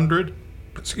 100,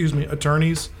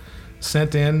 attorneys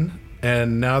sent in,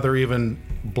 and now they're even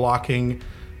blocking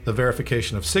the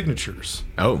verification of signatures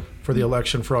oh. for the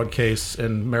election fraud case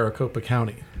in Maricopa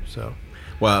County. So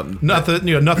Well,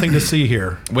 nothing to see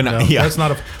here. That's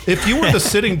not if you were the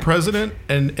sitting president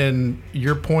and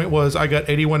your point was I got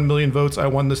 81 million votes, I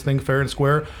won this thing fair and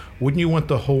square, wouldn't you want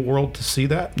the whole world to see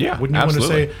that? Yeah, wouldn't you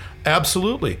absolutely. want to say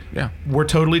absolutely? Yeah, we're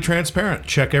totally transparent.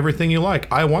 Check everything you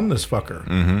like. I won this fucker.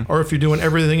 Mm-hmm. Or if you're doing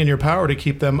everything in your power to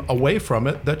keep them away from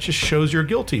it, that just shows you're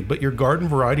guilty. But your garden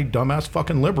variety dumbass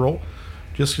fucking liberal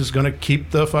just is going to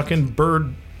keep the fucking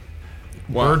bird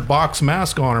box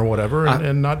mask on or whatever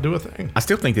and not do a thing. I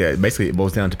still think that basically it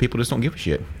boils down to people just don't give a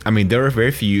shit. I mean, there are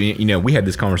very few. We had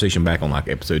this conversation back on like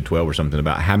episode 12 or something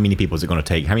about how many people is it going to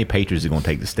take, how many patriots is it going to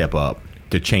take to step up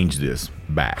to change this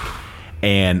back.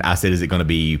 And I said, is it going to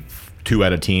be 2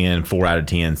 out of 10, 4 out of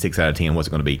 10, 6 out of 10? What's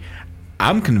it going to be?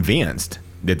 I'm convinced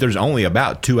that there's only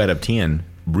about 2 out of 10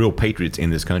 real patriots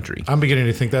in this country. I'm beginning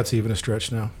to think that's even a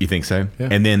stretch now. You think so? Yeah.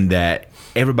 And then that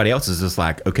everybody else is just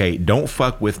like, okay, don't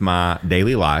fuck with my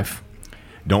daily life,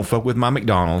 don't fuck with my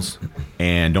McDonald's,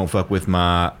 and don't fuck with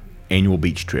my annual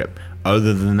beach trip.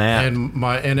 Other than that, and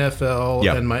my NFL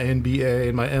Yeah. and my NBA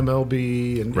and my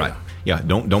MLB and right? Yeah,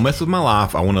 don't mess with my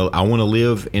life. I want to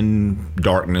live in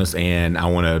darkness, and I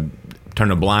want to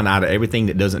turn a blind eye to everything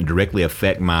that doesn't directly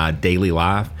affect my daily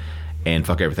life, and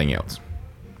fuck everything else.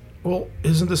 Well,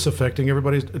 isn't this affecting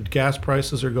everybody's gas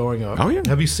prices are going up? Oh, yeah.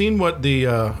 Have you seen what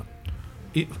the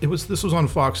this was on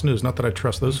Fox News, not that I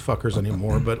trust those fuckers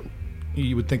anymore, but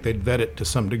you would think they'd vet it to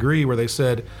some degree, where they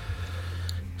said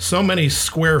so many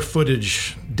square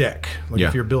footage deck, like Yeah.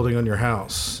 if you're building on your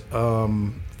house.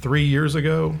 3 years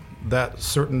ago, that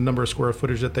certain number of square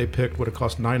footage that they picked would have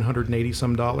cost $980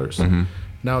 some dollars. Mm-hmm.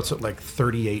 Now it's at like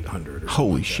 $3,800.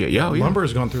 Holy shit! Yeah, yeah. Lumber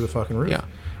has gone through the fucking roof. Yeah.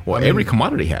 Well, I mean, every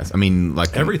commodity has. I mean,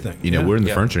 like everything, We're in the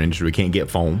Yeah. furniture industry. We can't get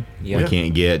foam. Yeah. We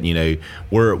can't get.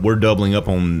 We're doubling up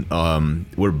on.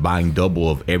 We're buying double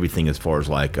of everything as far as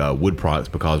like wood products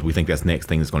because we think that's the next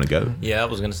thing that's going to go Yeah, I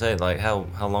was gonna say like how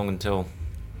long until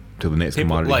to the next people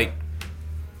commodity. like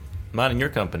mine and your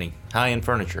company, high end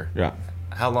furniture. Yeah.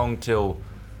 How long till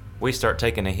we start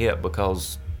taking a hit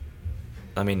because,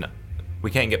 I mean,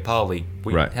 we can't get poly.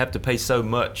 We Right. have to pay so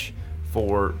much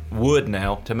for wood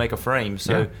now to make a frame.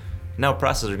 So Yeah. now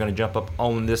prices are going to jump up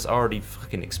on this already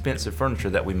fucking expensive furniture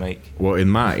that we make. Well, in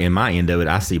my end of it,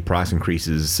 I see price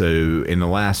increases. So in the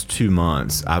last 2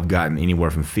 months, I've gotten anywhere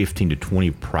from 15 to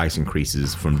 20 price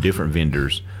increases from different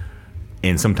vendors,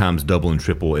 and sometimes double and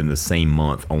triple in the same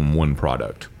month on one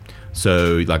product.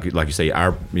 So, like you say,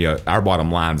 our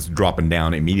bottom line's dropping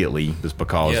down immediately just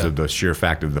because Yeah. of the sheer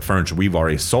fact of the furniture we've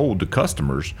already sold to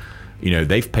customers.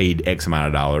 They've paid X amount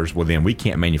of dollars. Well, then we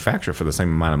can't manufacture for the same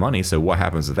amount of money. So what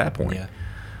happens at that point? Yeah.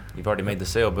 You've already made the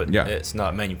sale, but Yeah. it's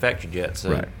not manufactured yet.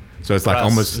 So Right. So it's like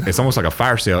price- almost like a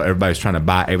fire sale. Everybody's trying to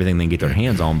buy everything they can get their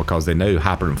hands on because they know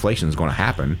hyperinflation is going to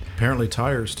happen. Apparently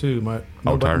tires too.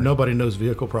 Tires. Nobody knows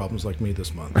vehicle problems like me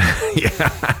this month. Yeah.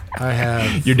 I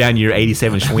have. You're down to your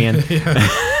 87 Schwinn.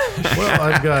 Well,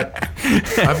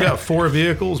 I've got 4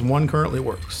 vehicles. One currently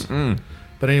works.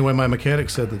 But anyway, my mechanic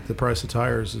said that the price of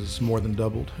tires is more than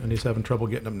doubled, and he's having trouble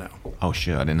getting them now. Oh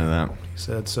shit! I didn't know that. He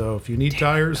said, so if you need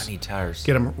tires, I need tires.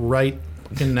 get them right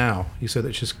in now. He said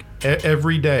it's just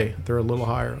every day they're a little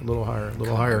higher, a little higher, a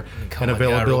little higher, call and my guy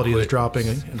real availability is quick. dropping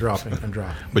and dropping and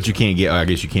dropping. But you can't get. I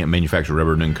guess you can't manufacture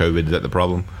rubber during COVID. Is that the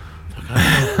problem?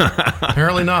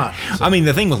 Apparently not. I mean,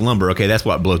 the thing with lumber. Okay, that's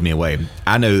what blows me away.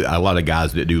 I know a lot of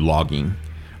guys that do logging.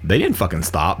 They didn't fucking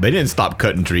stop. They didn't stop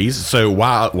cutting trees. So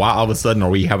why all of a sudden are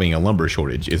we having a lumber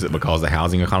shortage? Is it because the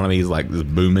housing economy is like this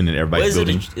booming and everybody's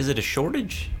building? Is it a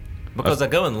shortage? Because I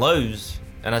go in Lowe's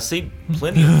and I see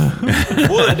plenty of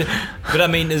wood, but I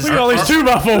mean, Look at all these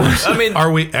 2x4s. I mean,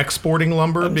 Are we exporting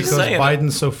lumber I'm just because saying.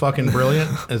 Biden's so fucking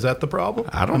brilliant? Is that the problem?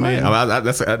 I don't know.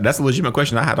 That's a legitimate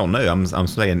question. I don't know. I'm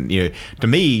saying, to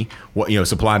me,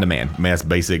 supply and demand. I mean, that's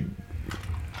basic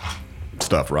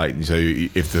stuff, right? So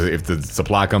if the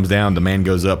supply comes down, demand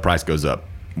goes up, price goes up,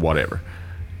 whatever.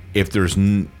 If there's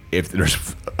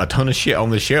a ton of shit on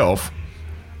the shelf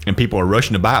and people are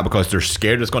rushing to buy it because they're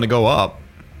scared it's going to go up,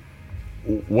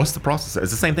 what's the process?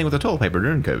 It's the same thing with the toilet paper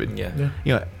during COVID.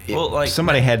 Yeah. Well, like-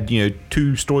 somebody had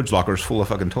 2 storage lockers full of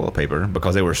fucking toilet paper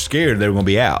because they were scared they were going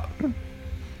to be out.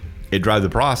 It drives the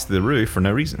price to the roof for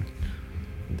no reason.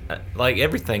 like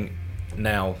everything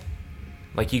now,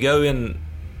 like you go in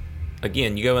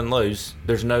Lowe's,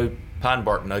 there's no pine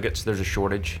bark nuggets, there's a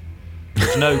shortage.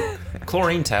 There's no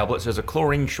chlorine tablets, there's a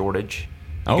chlorine shortage.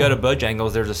 You go to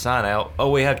Bojangles, there's a sign out,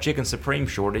 oh, we have chicken supreme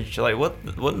shortage. You're like,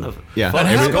 what in the Yeah. fuck And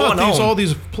is how going about on? all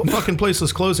these fucking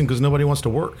places closing because nobody wants to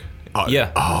work?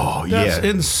 Yeah. Oh, That's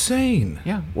yeah. insane.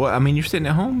 Yeah. Well, I mean, you're sitting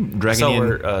at home dragging So in.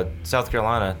 where South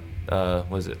Carolina,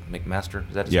 was it McMaster?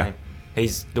 Is that his Yeah. name?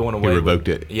 He's doing away. revoked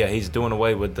with, it. Yeah, he's doing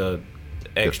away with the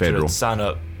extra federal. sign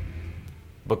up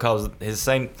because his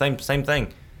same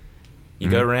thing. You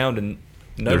go around and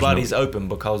nobody's open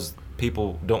because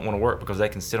people don't want to work because they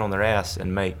can sit on their ass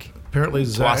and make Apparently,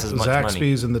 twice as much money.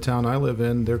 Zaxby's in the town I live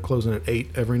in, they're closing at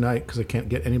 8 every night because they can't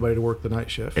get anybody to work the night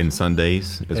shift. And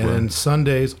Sundays as well. And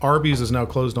Sundays, Arby's is now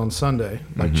closed on Sunday,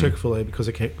 like Chick-fil-A, because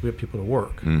they can't get people to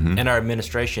work. And our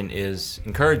administration is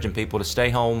encouraging people to stay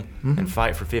home and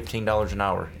fight for $15 an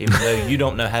hour, even though you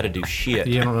don't know how to do shit.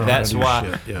 You don't know that's how to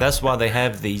do why. shit, yeah. That's why they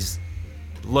have these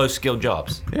low-skilled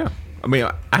jobs. Yeah. I mean,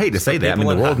 I hate to say that. I mean,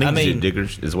 the people world in- I needs mean,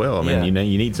 diggers as well. I mean, yeah. you know,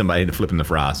 you need somebody to flip them the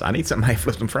fries. I need somebody to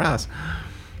flip them fries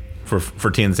for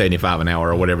 $10.75 an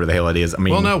hour or whatever the hell it is. I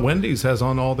mean, Well, now Wendy's has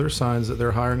on all their signs that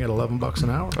they're hiring at $11 an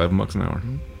hour. $11 an hour.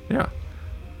 Yeah.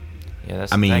 Yeah,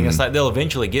 that's I the thing. mean- It's like they'll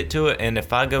eventually get to it, and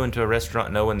if I go into a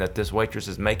restaurant knowing that this waitress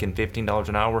is making $15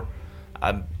 an hour,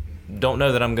 I don't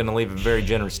know that I'm going to leave a very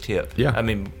generous tip. Yeah. I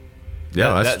mean,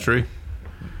 Yeah, that's true.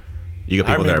 You got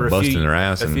people that are busting their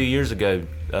ass. A few years ago,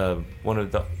 one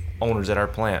of the owners at our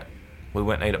plant, we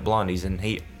went and ate at Blondie's, and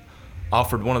he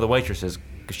offered one of the waitresses,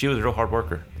 because she was a real hard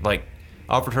worker, like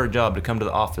offered her a job to come to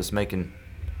the office making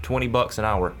 $20 an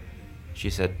hour. She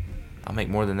said, "I make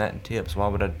more than that in tips. Why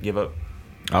would I give up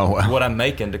Oh, wow. what I'm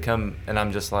making to come?" And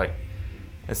I'm just like,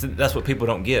 that's what people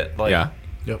don't get. Like, Yeah.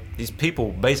 Yep. these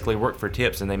people basically work for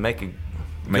tips and they make a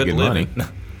Make good good money.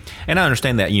 living. And I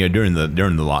understand that, you know, during the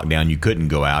lockdown, you couldn't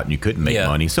go out and you couldn't make Yeah.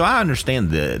 money. So I understand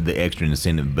the extra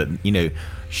incentive, but you know,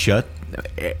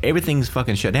 everything's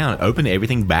fucking shut down. Open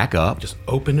everything back up. Just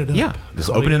open it up. Yeah, That's just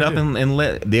all open you it gotta up do. and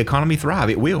let the economy thrive.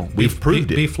 It will. We've proved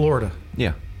Be it. Florida.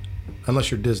 Yeah.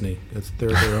 Unless you're Disney. They're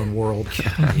their own world.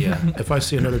 Yeah. If I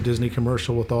see another Disney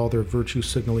commercial with all their virtue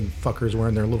signaling fuckers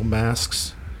wearing their little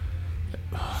masks,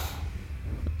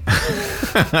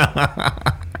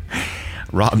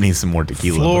 Rob needs some more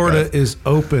tequila. Florida because- is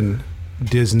open,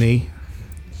 Disney.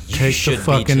 Take should the be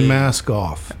fucking too. mask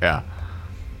off. Yeah.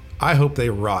 I hope they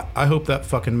rot. I hope that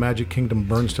fucking Magic Kingdom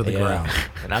burns to the Yeah. ground.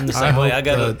 And I'm the I same way. hope I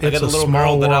got it's a little small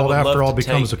girl that I world would after love all to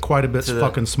becomes take quite a bit to the-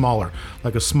 fucking smaller,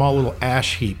 like a small little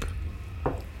ash heap.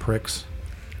 Pricks.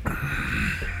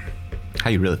 How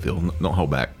you really feel? Don't hold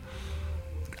back.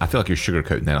 I feel like you're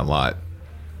sugarcoating that a lot.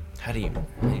 How do you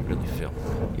really feel?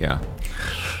 Yeah.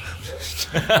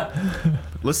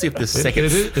 Let's see if this It second.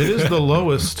 is the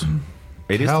lowest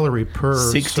It is calorie per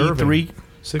 63, serving.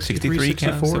 63,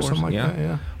 64, calories, something like that.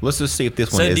 Yeah. Let's just see if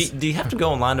this one So is. do you have to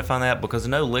go online to find that? Because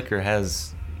no liquor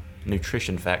has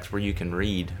nutrition facts where you can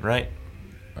read, right?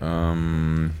 I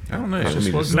don't know. Let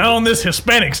me just- Now on this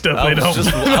Hispanic stuff, they don't.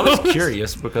 I was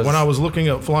curious because When I was looking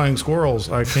up flying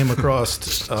squirrels, I came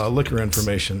across liquor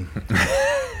information.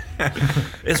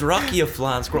 is Rocky a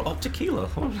flying squirrel? Oh, tequila.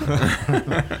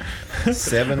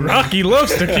 7 Rocky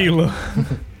loves tequila.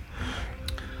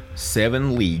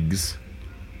 7 Leagues.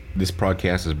 This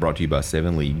podcast is brought to you by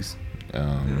 7 Leagues.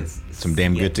 Some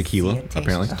damn good tequila,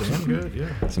 apparently. Damn good,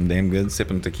 yeah. Some damn good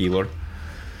sipping tequila.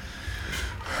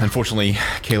 Unfortunately,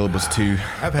 Caleb was too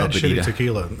I've had uppity shitty to,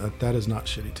 tequila. That is not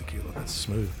shitty tequila. That's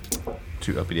smooth.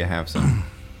 too uppity to have some.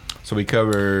 So we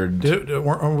covered.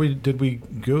 Did we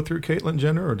go through Caitlyn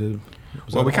Jenner or did?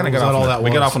 Well, we kind of got off.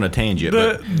 We got off on a tangent.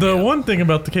 The one thing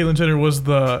about the Caitlyn Jenner was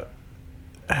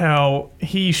how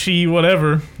he, she,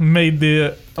 whatever made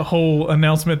a whole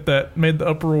announcement that made the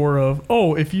uproar of,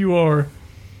 oh, if you are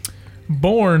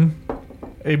born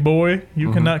a boy,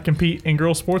 you cannot compete in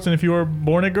girl sports, and if you are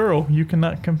born a girl, you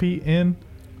cannot compete in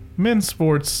men's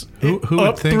sports. Who would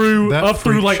up think through that up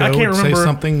through freak like I show can't would remember say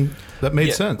something that made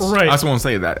Yeah, sense? right. I just want to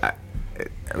say that.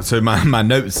 So my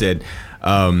note said,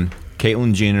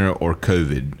 Caitlyn Jenner or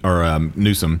COVID or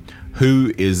Newsom.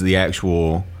 Who is the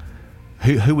actual?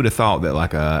 Who would have thought that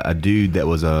like a dude that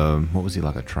was what was he,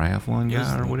 like a triathlon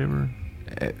guy or whatever?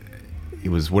 It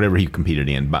was whatever he competed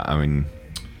in. But I mean,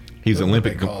 he was an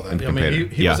Olympic competitor. I mean,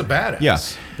 he was a badass. Yeah.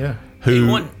 Yeah. he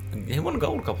Who won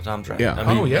gold a couple times, right? Yeah. I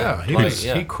mean, Oh yeah.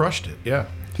 yeah. He crushed it. Yeah.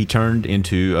 he turned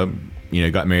into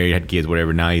got married, had kids,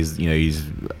 whatever. Now he's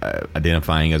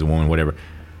identifying as a woman, whatever.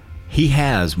 He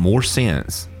has more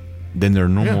sense than their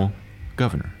normal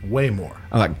governor. Way more.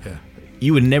 Like, Yeah.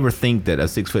 you would never think that a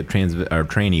 6-foot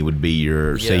tranny would be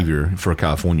your savior for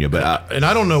California, but And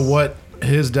I don't know what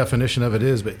his definition of it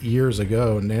is, but years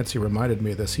ago, Nancy reminded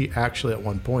me of this. He actually, at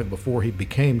one point, before he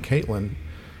became Caitlyn,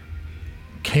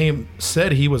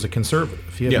 said he was a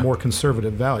conservative. He had Yeah. more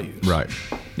conservative values. right,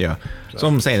 yeah. So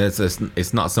I'm saying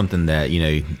it's not something that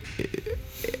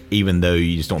even though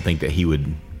you just don't think that he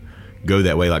would go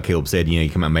that way, like Caleb said. You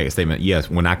come out and make a statement. Yes,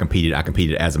 when I competed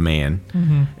as a man,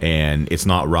 and it's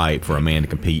not right for a man to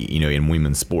compete, in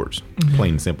women's sports.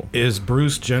 Plain and simple. Is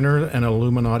Bruce Jenner an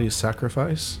Illuminati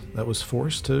sacrifice that was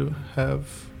forced to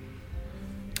have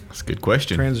That's a good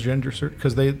question. transgender surgery?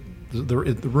 Because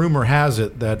the rumor has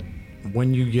it that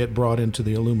when you get brought into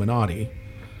the Illuminati,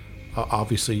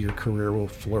 obviously your career will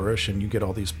flourish and you get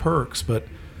all these perks, but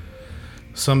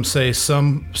some say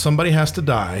somebody has to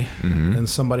die and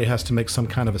somebody has to make some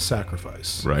kind of a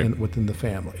sacrifice within the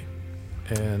family.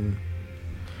 And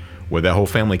well, that whole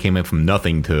family came in from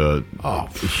nothing to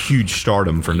huge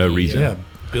stardom for no reason. Yeah,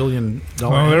 $1 billion.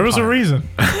 Well, there was a reason.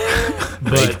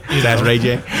 But That's Ray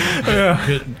J.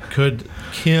 Yeah. Could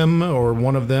Kim or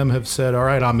one of them have said, "All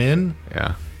right, I'm in"?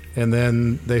 Yeah. And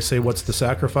then they say, "What's the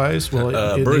sacrifice?"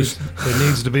 Well, Bruce. it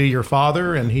needs to be your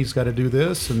father, and he's got to do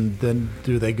this. And then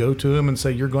do they go to him and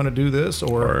say, "You're going to do this,"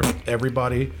 or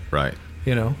everybody? Right.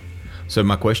 So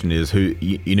my question is, who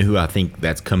who I think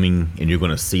that's coming, and you're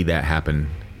going to see that happen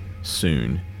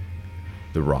soon?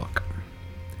 The Rock.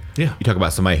 Yeah. You talk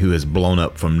about somebody who has blown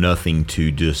up from nothing to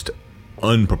just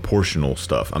unproportional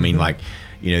stuff. I mean, like,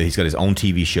 he's got his own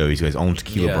TV show. He's got his own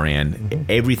tequila brand.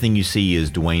 Everything you see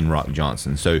is Dwayne Rock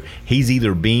Johnson. So he's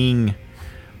either being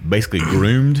basically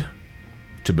groomed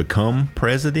to become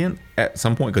president at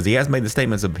some point, because he has made the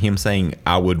statements of him saying,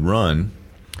 "I would run."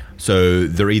 So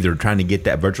they're either trying to get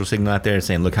that virtual signal out there and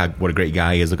saying, "Look what a great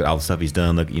guy he is. Look at all the stuff he's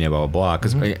done. Look, blah blah blah."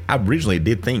 Because I originally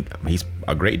did think he's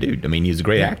a great dude. I mean, he's a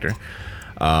great actor.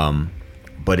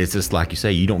 But it's just like you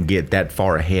say, you don't get that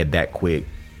far ahead that quick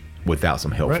without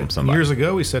some help from somebody. Years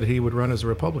ago, he said he would run as a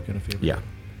Republican if he. Yeah,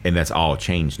 and that's all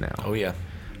changed now. Oh yeah.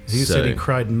 He said he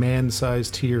cried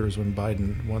man-sized tears when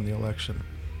Biden won the election.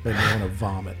 Made me want to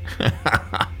vomit.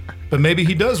 But maybe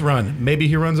he does run. Maybe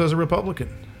he runs as a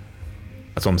Republican.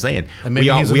 That's what I'm saying. And maybe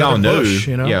we all know, Bush,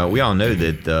 yeah, we all know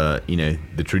that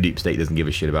the true deep state doesn't give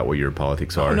a shit about what your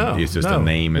politics are. No, it's just a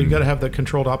name, and you got to have that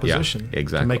controlled opposition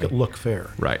exactly. to make it look fair.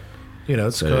 Right.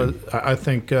 It's I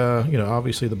think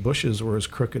obviously the Bushes were as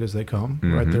crooked as they come.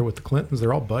 Right there with the Clintons,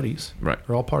 they're all buddies. Right.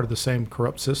 They're all part of the same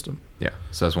corrupt system. Yeah.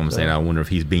 So that's what I'm saying. I wonder if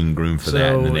he's being groomed for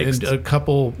that in the next. In a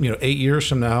couple, 8 years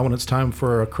from now, when it's time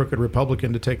for a crooked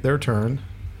Republican to take their turn,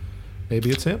 maybe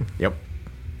it's him. Yep.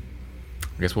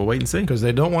 I guess we'll wait and see. Because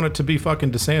they don't want it to be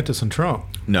fucking DeSantis and Trump.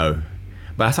 No.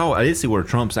 But I did see where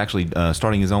Trump's actually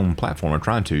starting his own platform, or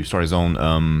trying to start his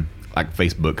own like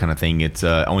Facebook kind of thing. It's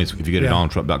only if you go to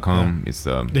DonaldTrump.com. It's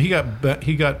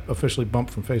he got officially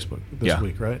bumped from Facebook this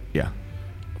week, right? Yeah.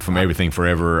 From everything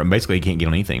forever. And basically, he can't get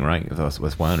on anything, right? That's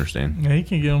what I understand. Yeah, he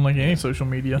can't get on like any social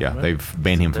media. Yeah, they've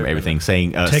banned him from everything,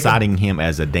 saying citing him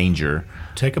as a danger.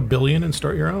 Take $1 billion and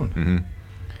start your own. Mm-hmm.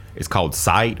 It's called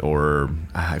Site, or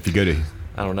if you go to.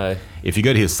 I don't know. If you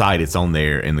go to his site, it's on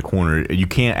there in the corner. You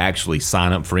can't actually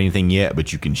sign up for anything yet,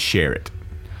 but you can share it.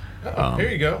 Here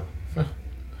you go.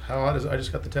 How odd is it? I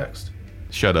just got the text.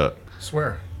 Shut up.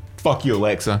 Swear. Fuck you,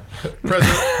 Alexa.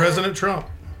 President Trump.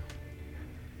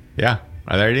 Yeah,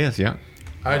 there it is. Yeah.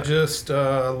 I just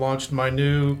launched my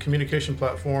new communication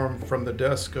platform from the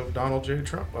desk of Donald J.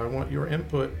 Trump. I want your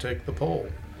input. Take the poll.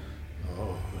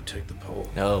 Oh, take the poll.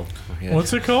 No. Yeah.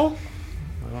 What's it called?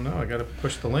 I don't know. I got to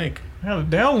push the link. I gotta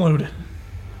download it.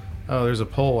 Oh, there's a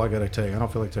poll I got to take. I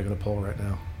don't feel like taking a poll right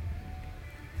now.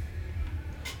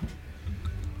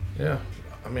 Yeah.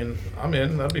 I mean, I'm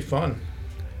in. That'd be fun.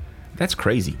 That's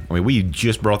crazy. I mean, we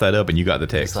just brought that up and you got the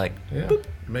text. It's like,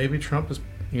 maybe Trump is,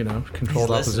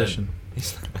 controlled opposition.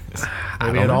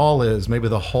 Maybe it all is. Maybe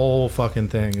the whole fucking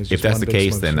thing is just if that's one the big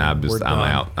case, smoke then show. I'm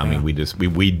out. I mean, we do I'm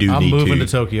need to. I'm moving to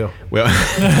Tokyo. Well,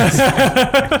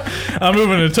 I'm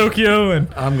moving to Tokyo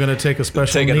and I'm going to take a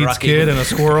special Taking needs Rocky. kid and a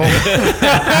squirrel.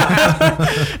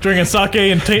 drinking sake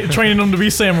and training them to be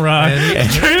samurai.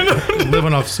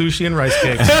 Living off sushi and rice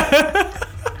cakes.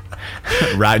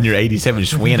 riding your 87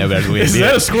 Schwinn over there. Is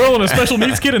that a squirrel and a special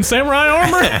needs kid in samurai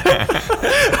armor?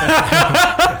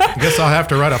 I guess I'll have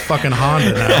to ride a fucking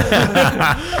Honda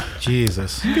now.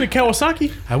 Jesus. You get a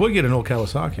Kawasaki? I would get an old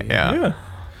Kawasaki. Yeah.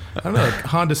 I don't know,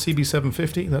 Honda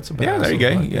CB750. That's a bad. Yeah, there you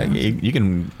go. Yeah, you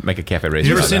can make a cafe race.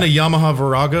 You ever seen a Yamaha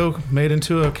Virago made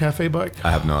into a cafe bike?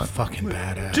 I have not. Fucking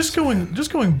badass. Just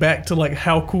going back to like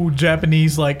how cool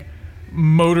Japanese like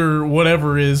motor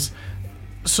whatever is.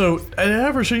 So did I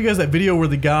ever show you guys that video where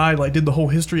the guy like did the whole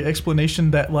history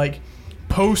explanation that like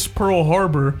post Pearl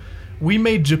Harbor, we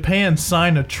made Japan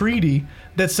sign a treaty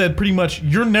that said pretty much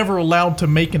you're never allowed to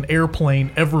make an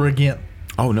airplane ever again.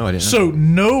 Oh no, I didn't. So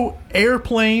no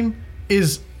airplane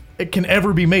is it can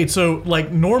ever be made. So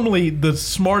like normally the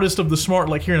smartest of the smart,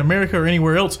 like here in America or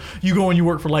anywhere else, you go and you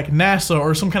work for like NASA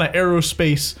or some kind of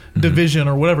aerospace division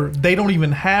or whatever. They don't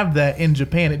even have that in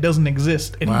Japan. It doesn't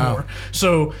exist anymore. Wow.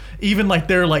 So even like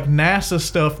their like NASA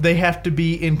stuff, they have to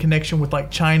be in connection with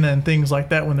like China and things like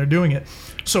that when they're doing it.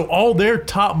 So all their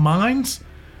top minds,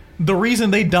 the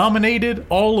reason they dominated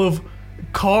all of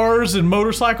cars and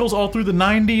motorcycles all through the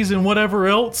 90s and whatever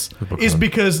else is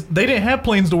because they didn't have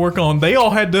planes to work on. They all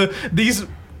had to, these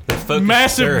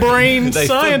massive brain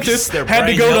scientists had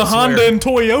to go to Honda and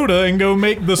Toyota and go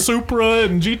make the Supra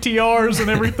and GTRs and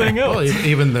everything else. Well,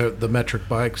 even the metric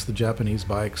bikes, the Japanese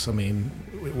bikes, I mean,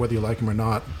 whether you like them or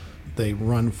not, they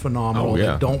run phenomenal. Oh,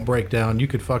 yeah. They don't break down. You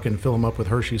could fucking fill them up with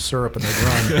Hershey's syrup and they'd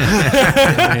run.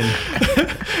 I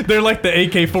mean, they're like the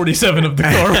AK-47 of the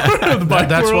car. Of the bike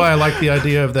that's world. why I like the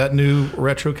idea of that new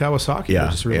retro Kawasaki. Yeah,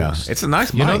 Just released. It's a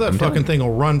nice bike. You know that I'm telling fucking you. thing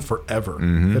will run forever.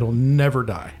 It'll never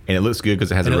die. And it looks good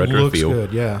because it has And a it retro looks feel.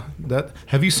 good, yeah.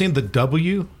 Have you seen the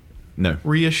W No.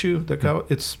 reissue?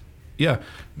 It's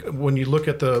when you look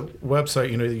at the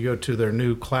website, you go to their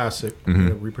new classic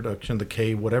reproduction, the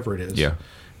K, whatever it is. Yeah.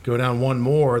 Go down one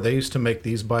more. They used to make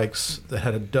these bikes that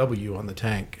had a W on the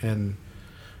tank, and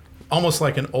almost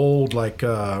like an old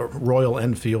Royal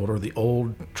Enfield or the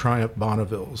old Triumph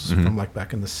Bonnevilles from like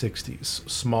back in the 60s.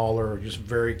 Smaller, just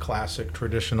very classic,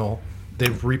 traditional.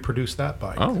 They've reproduced that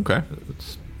bike. Oh, okay.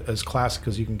 It's as classic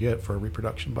as you can get for a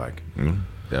reproduction bike.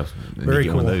 Very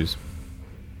One of cool. those.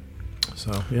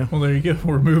 So, yeah. Well, there you go.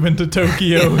 We're moving to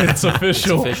Tokyo. It's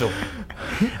official. It's official.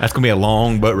 That's gonna be a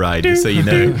long boat ride, just so you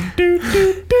know.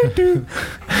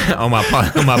 on my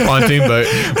pontoon boat,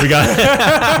 we got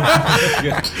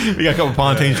a couple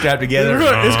pontoons strapped together.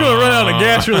 It's going to run out of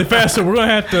gas really fast, so we're going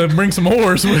to have to bring some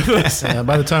oars with us.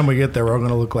 By the time we get there, we're going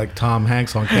to look like Tom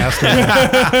Hanks on Castaway.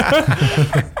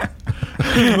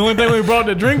 The only thing we brought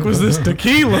to drink was this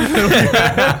tequila.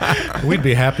 We'd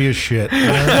be happy as shit.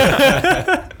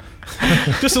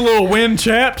 Just a little wind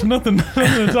chapped, nothing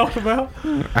to talk about.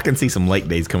 I can see some lake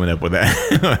days coming up with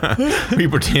that. We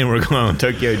pretend we're going on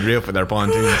Tokyo Drift with our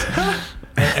pontoons.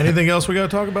 Anything else we got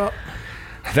to talk about?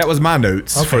 That was my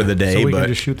notes for the day. So we but can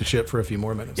just shoot the shit for a few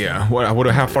more minutes. yeah,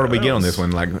 how far did we get on this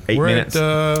one? Like 8 We're minutes?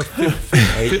 at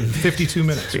 52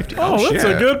 minutes. 50. Oh, that's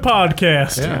shit. a good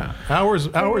podcast. Yeah. Hours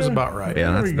about right.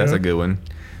 Yeah, There we that's go. a good one.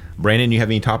 Brandon, you have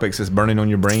any topics that's burning on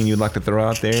your brain you'd like to throw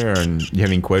out there? And do you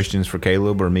have any questions for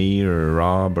Caleb or me or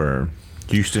Rob or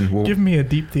Houston? Give me a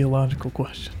deep theological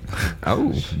question.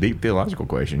 Oh, deep theological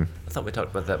question. I thought we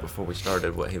talked about that before we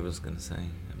started. What he was going to say.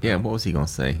 Yeah, what was he going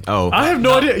to say? Oh, I have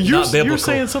no idea. You're biblical.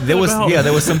 saying something there was about...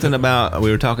 there was something about we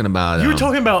were talking about. We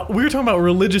were talking about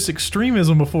religious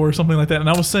extremism before or something like that, and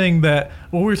I was saying that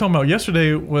what we were talking about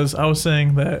yesterday was I was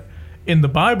saying that in the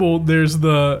Bible there's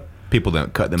the people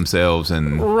that cut themselves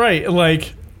and right,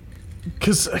 like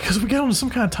because we got on some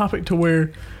kind of topic to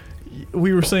where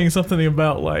we were saying something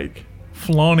about like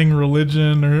flaunting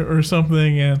religion or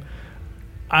something, and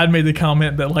I'd made the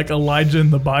comment that like Elijah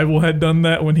in the Bible had done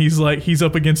that when he's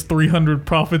up against 300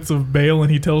 prophets of Baal, and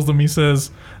he tells them, he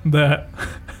says that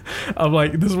I'm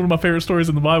like, this is one of my favorite stories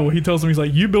in the Bible. He tells them, he's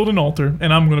like, you build an altar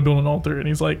and I'm going to build an altar. And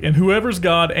he's like, and whoever's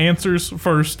God answers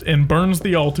first and burns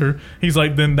the altar, he's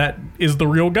like, then that is the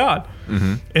real God.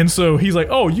 Mm-hmm. And so he's like,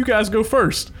 oh, you guys go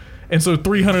first. And so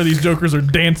 300 of these jokers are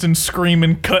dancing,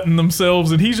 screaming, cutting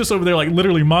themselves, and he's just over there like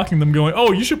literally mocking them, going,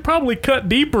 "Oh, you should probably cut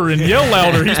deeper and yell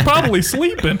louder. He's probably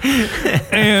sleeping."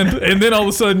 And then all of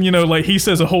a sudden, like he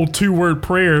says a whole 2-word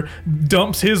prayer,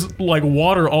 dumps his like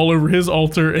water all over his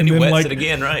altar, and he then wets like it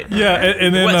again, right? yeah,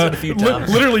 and then Wets it a few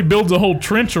times. literally builds a whole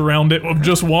trench around it of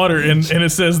just water, and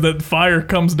it says that fire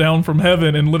comes down from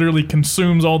heaven and literally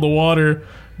consumes all the water,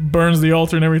 burns the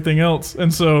altar and everything else.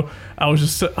 And so I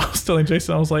was telling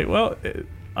Jason, I was like, well,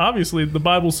 obviously the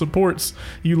Bible supports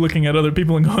you looking at other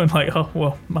people and going like, oh,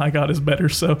 well, my God is better.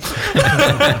 So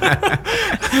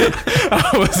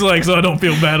I was like, so I don't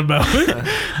feel bad about it.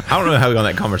 I don't know how we got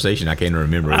on that conversation. I can't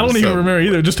remember. I don't even remember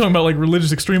either. Just talking about like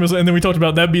religious extremism, and then we talked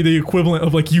about that'd be the equivalent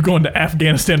of like you going to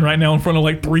Afghanistan right now in front of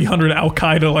like 300 Al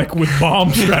Qaeda like with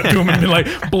bombs strapped to him, and be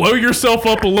like, blow yourself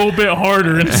up a little bit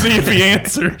harder and see if he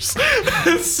answers.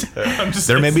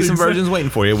 There may be some virgins waiting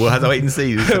for you. We'll have to wait and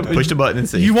see. Push the button and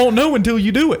see. You won't know until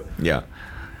you do it. Yeah,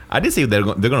 I did see they're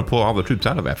going to pull all the troops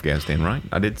out of Afghanistan, right?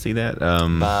 I did see that.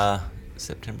 By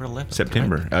September 11th.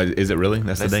 September. correct? Is it really?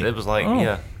 That's the date. It was like, Oh.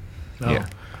 yeah. Oh, Yeah.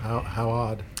 how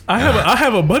odd. I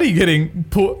have a buddy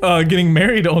getting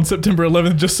married on September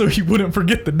 11th just so he wouldn't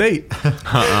forget the date.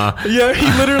 Yeah, he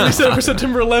literally set it for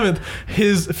September 11th.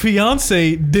 His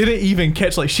fiance didn't even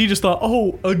catch, like, she just thought,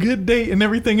 oh, a good date and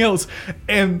everything else.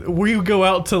 And we go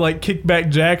out to like Kickback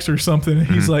Jacks or something. And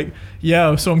he's like,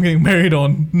 yeah, so I'm getting married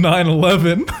on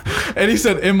 9/11. And he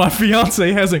said, and my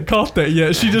fiance hasn't caught that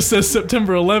yet. She just says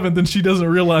September 11th and she doesn't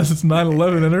realize it's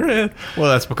 9/11 in her head. Well,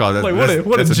 that's because that's, Like,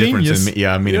 what that's a the difference genius.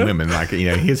 in men and women. Like,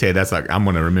 his head, that's like, I'm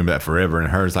going to remember that forever. And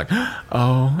hers like,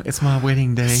 oh, it's my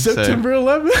wedding day. September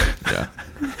 11th? Yeah.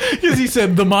 Because he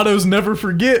said the motto's never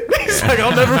forget. He's like,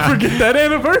 I'll never forget that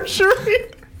anniversary.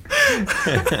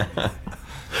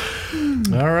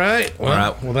 All right. Well, All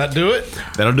right. Will that do it?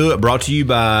 That'll do it. Brought to you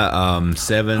by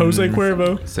Seven. Jose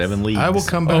Cuervo. 7 Leagues. I will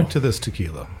come back to this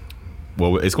tequila.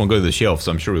 Well, it's going to go to the shelf,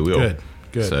 so I'm sure we will.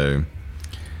 Good. So,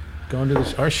 Going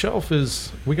to our shelf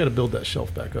is, we got to build that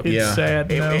shelf back up. It's sad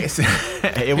now.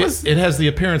 It was. It has the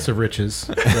appearance of riches,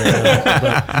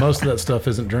 but most of that stuff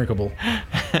isn't drinkable.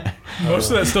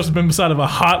 Most of that stuff's been beside of a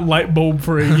hot light bulb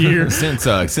for a year.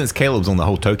 Since Caleb's on the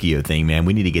whole Tokyo thing, man,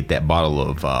 we need to get that bottle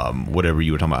of whatever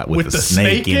you were talking about with the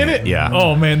snake in it. Yeah.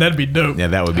 Oh man, that'd be dope. Yeah,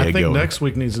 that would be I a think good one. next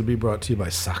week needs to be brought to you by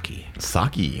Sake.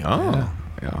 Sake. Oh,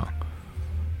 yeah.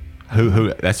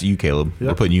 Who? That's you, Caleb. Yep.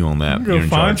 We're putting you on that. I'm gonna You're in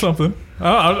find charge. something.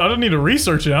 I don't need to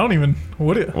research it. I don't even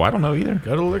what it. Well, I don't know either.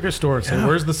 Go to the liquor store and say,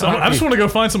 "Where's the Sake?" I just want to go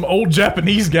find some old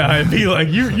Japanese guy and be like,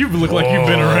 you look like you've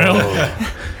been around.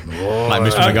 Like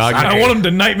Mr. Nagagi. I want him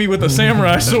to knight me with a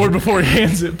samurai sword before he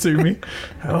hands it to me.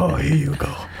 Oh, here you go.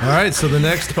 All right, so the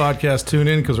next podcast, tune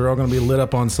in because we're all going to be lit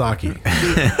up on Sake.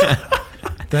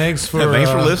 Thanks for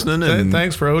listening. And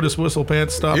thanks for Otis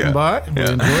Whistlepants stopping by. We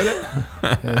enjoyed it.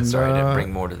 And, Sorry, I didn't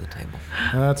bring more to the table.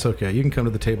 That's okay. You can come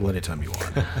to the table anytime you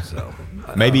want. So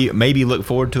maybe look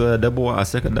forward to a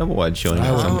second double wide showing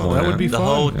at some point. that would be The fun.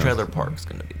 whole trailer park's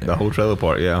gonna be there. the whole trailer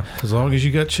part. Yeah, as long as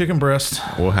you got chicken breast.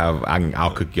 we'll have.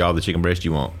 I'll cook y'all the chicken breast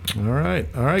you want. All right.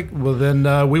 Well,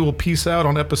 then we will peace out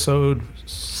on episode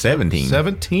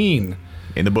 17.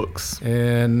 In the books.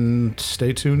 And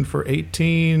stay tuned for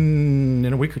 18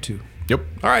 in a week or two. Yep.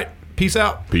 All right. Peace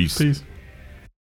out. Peace. Peace.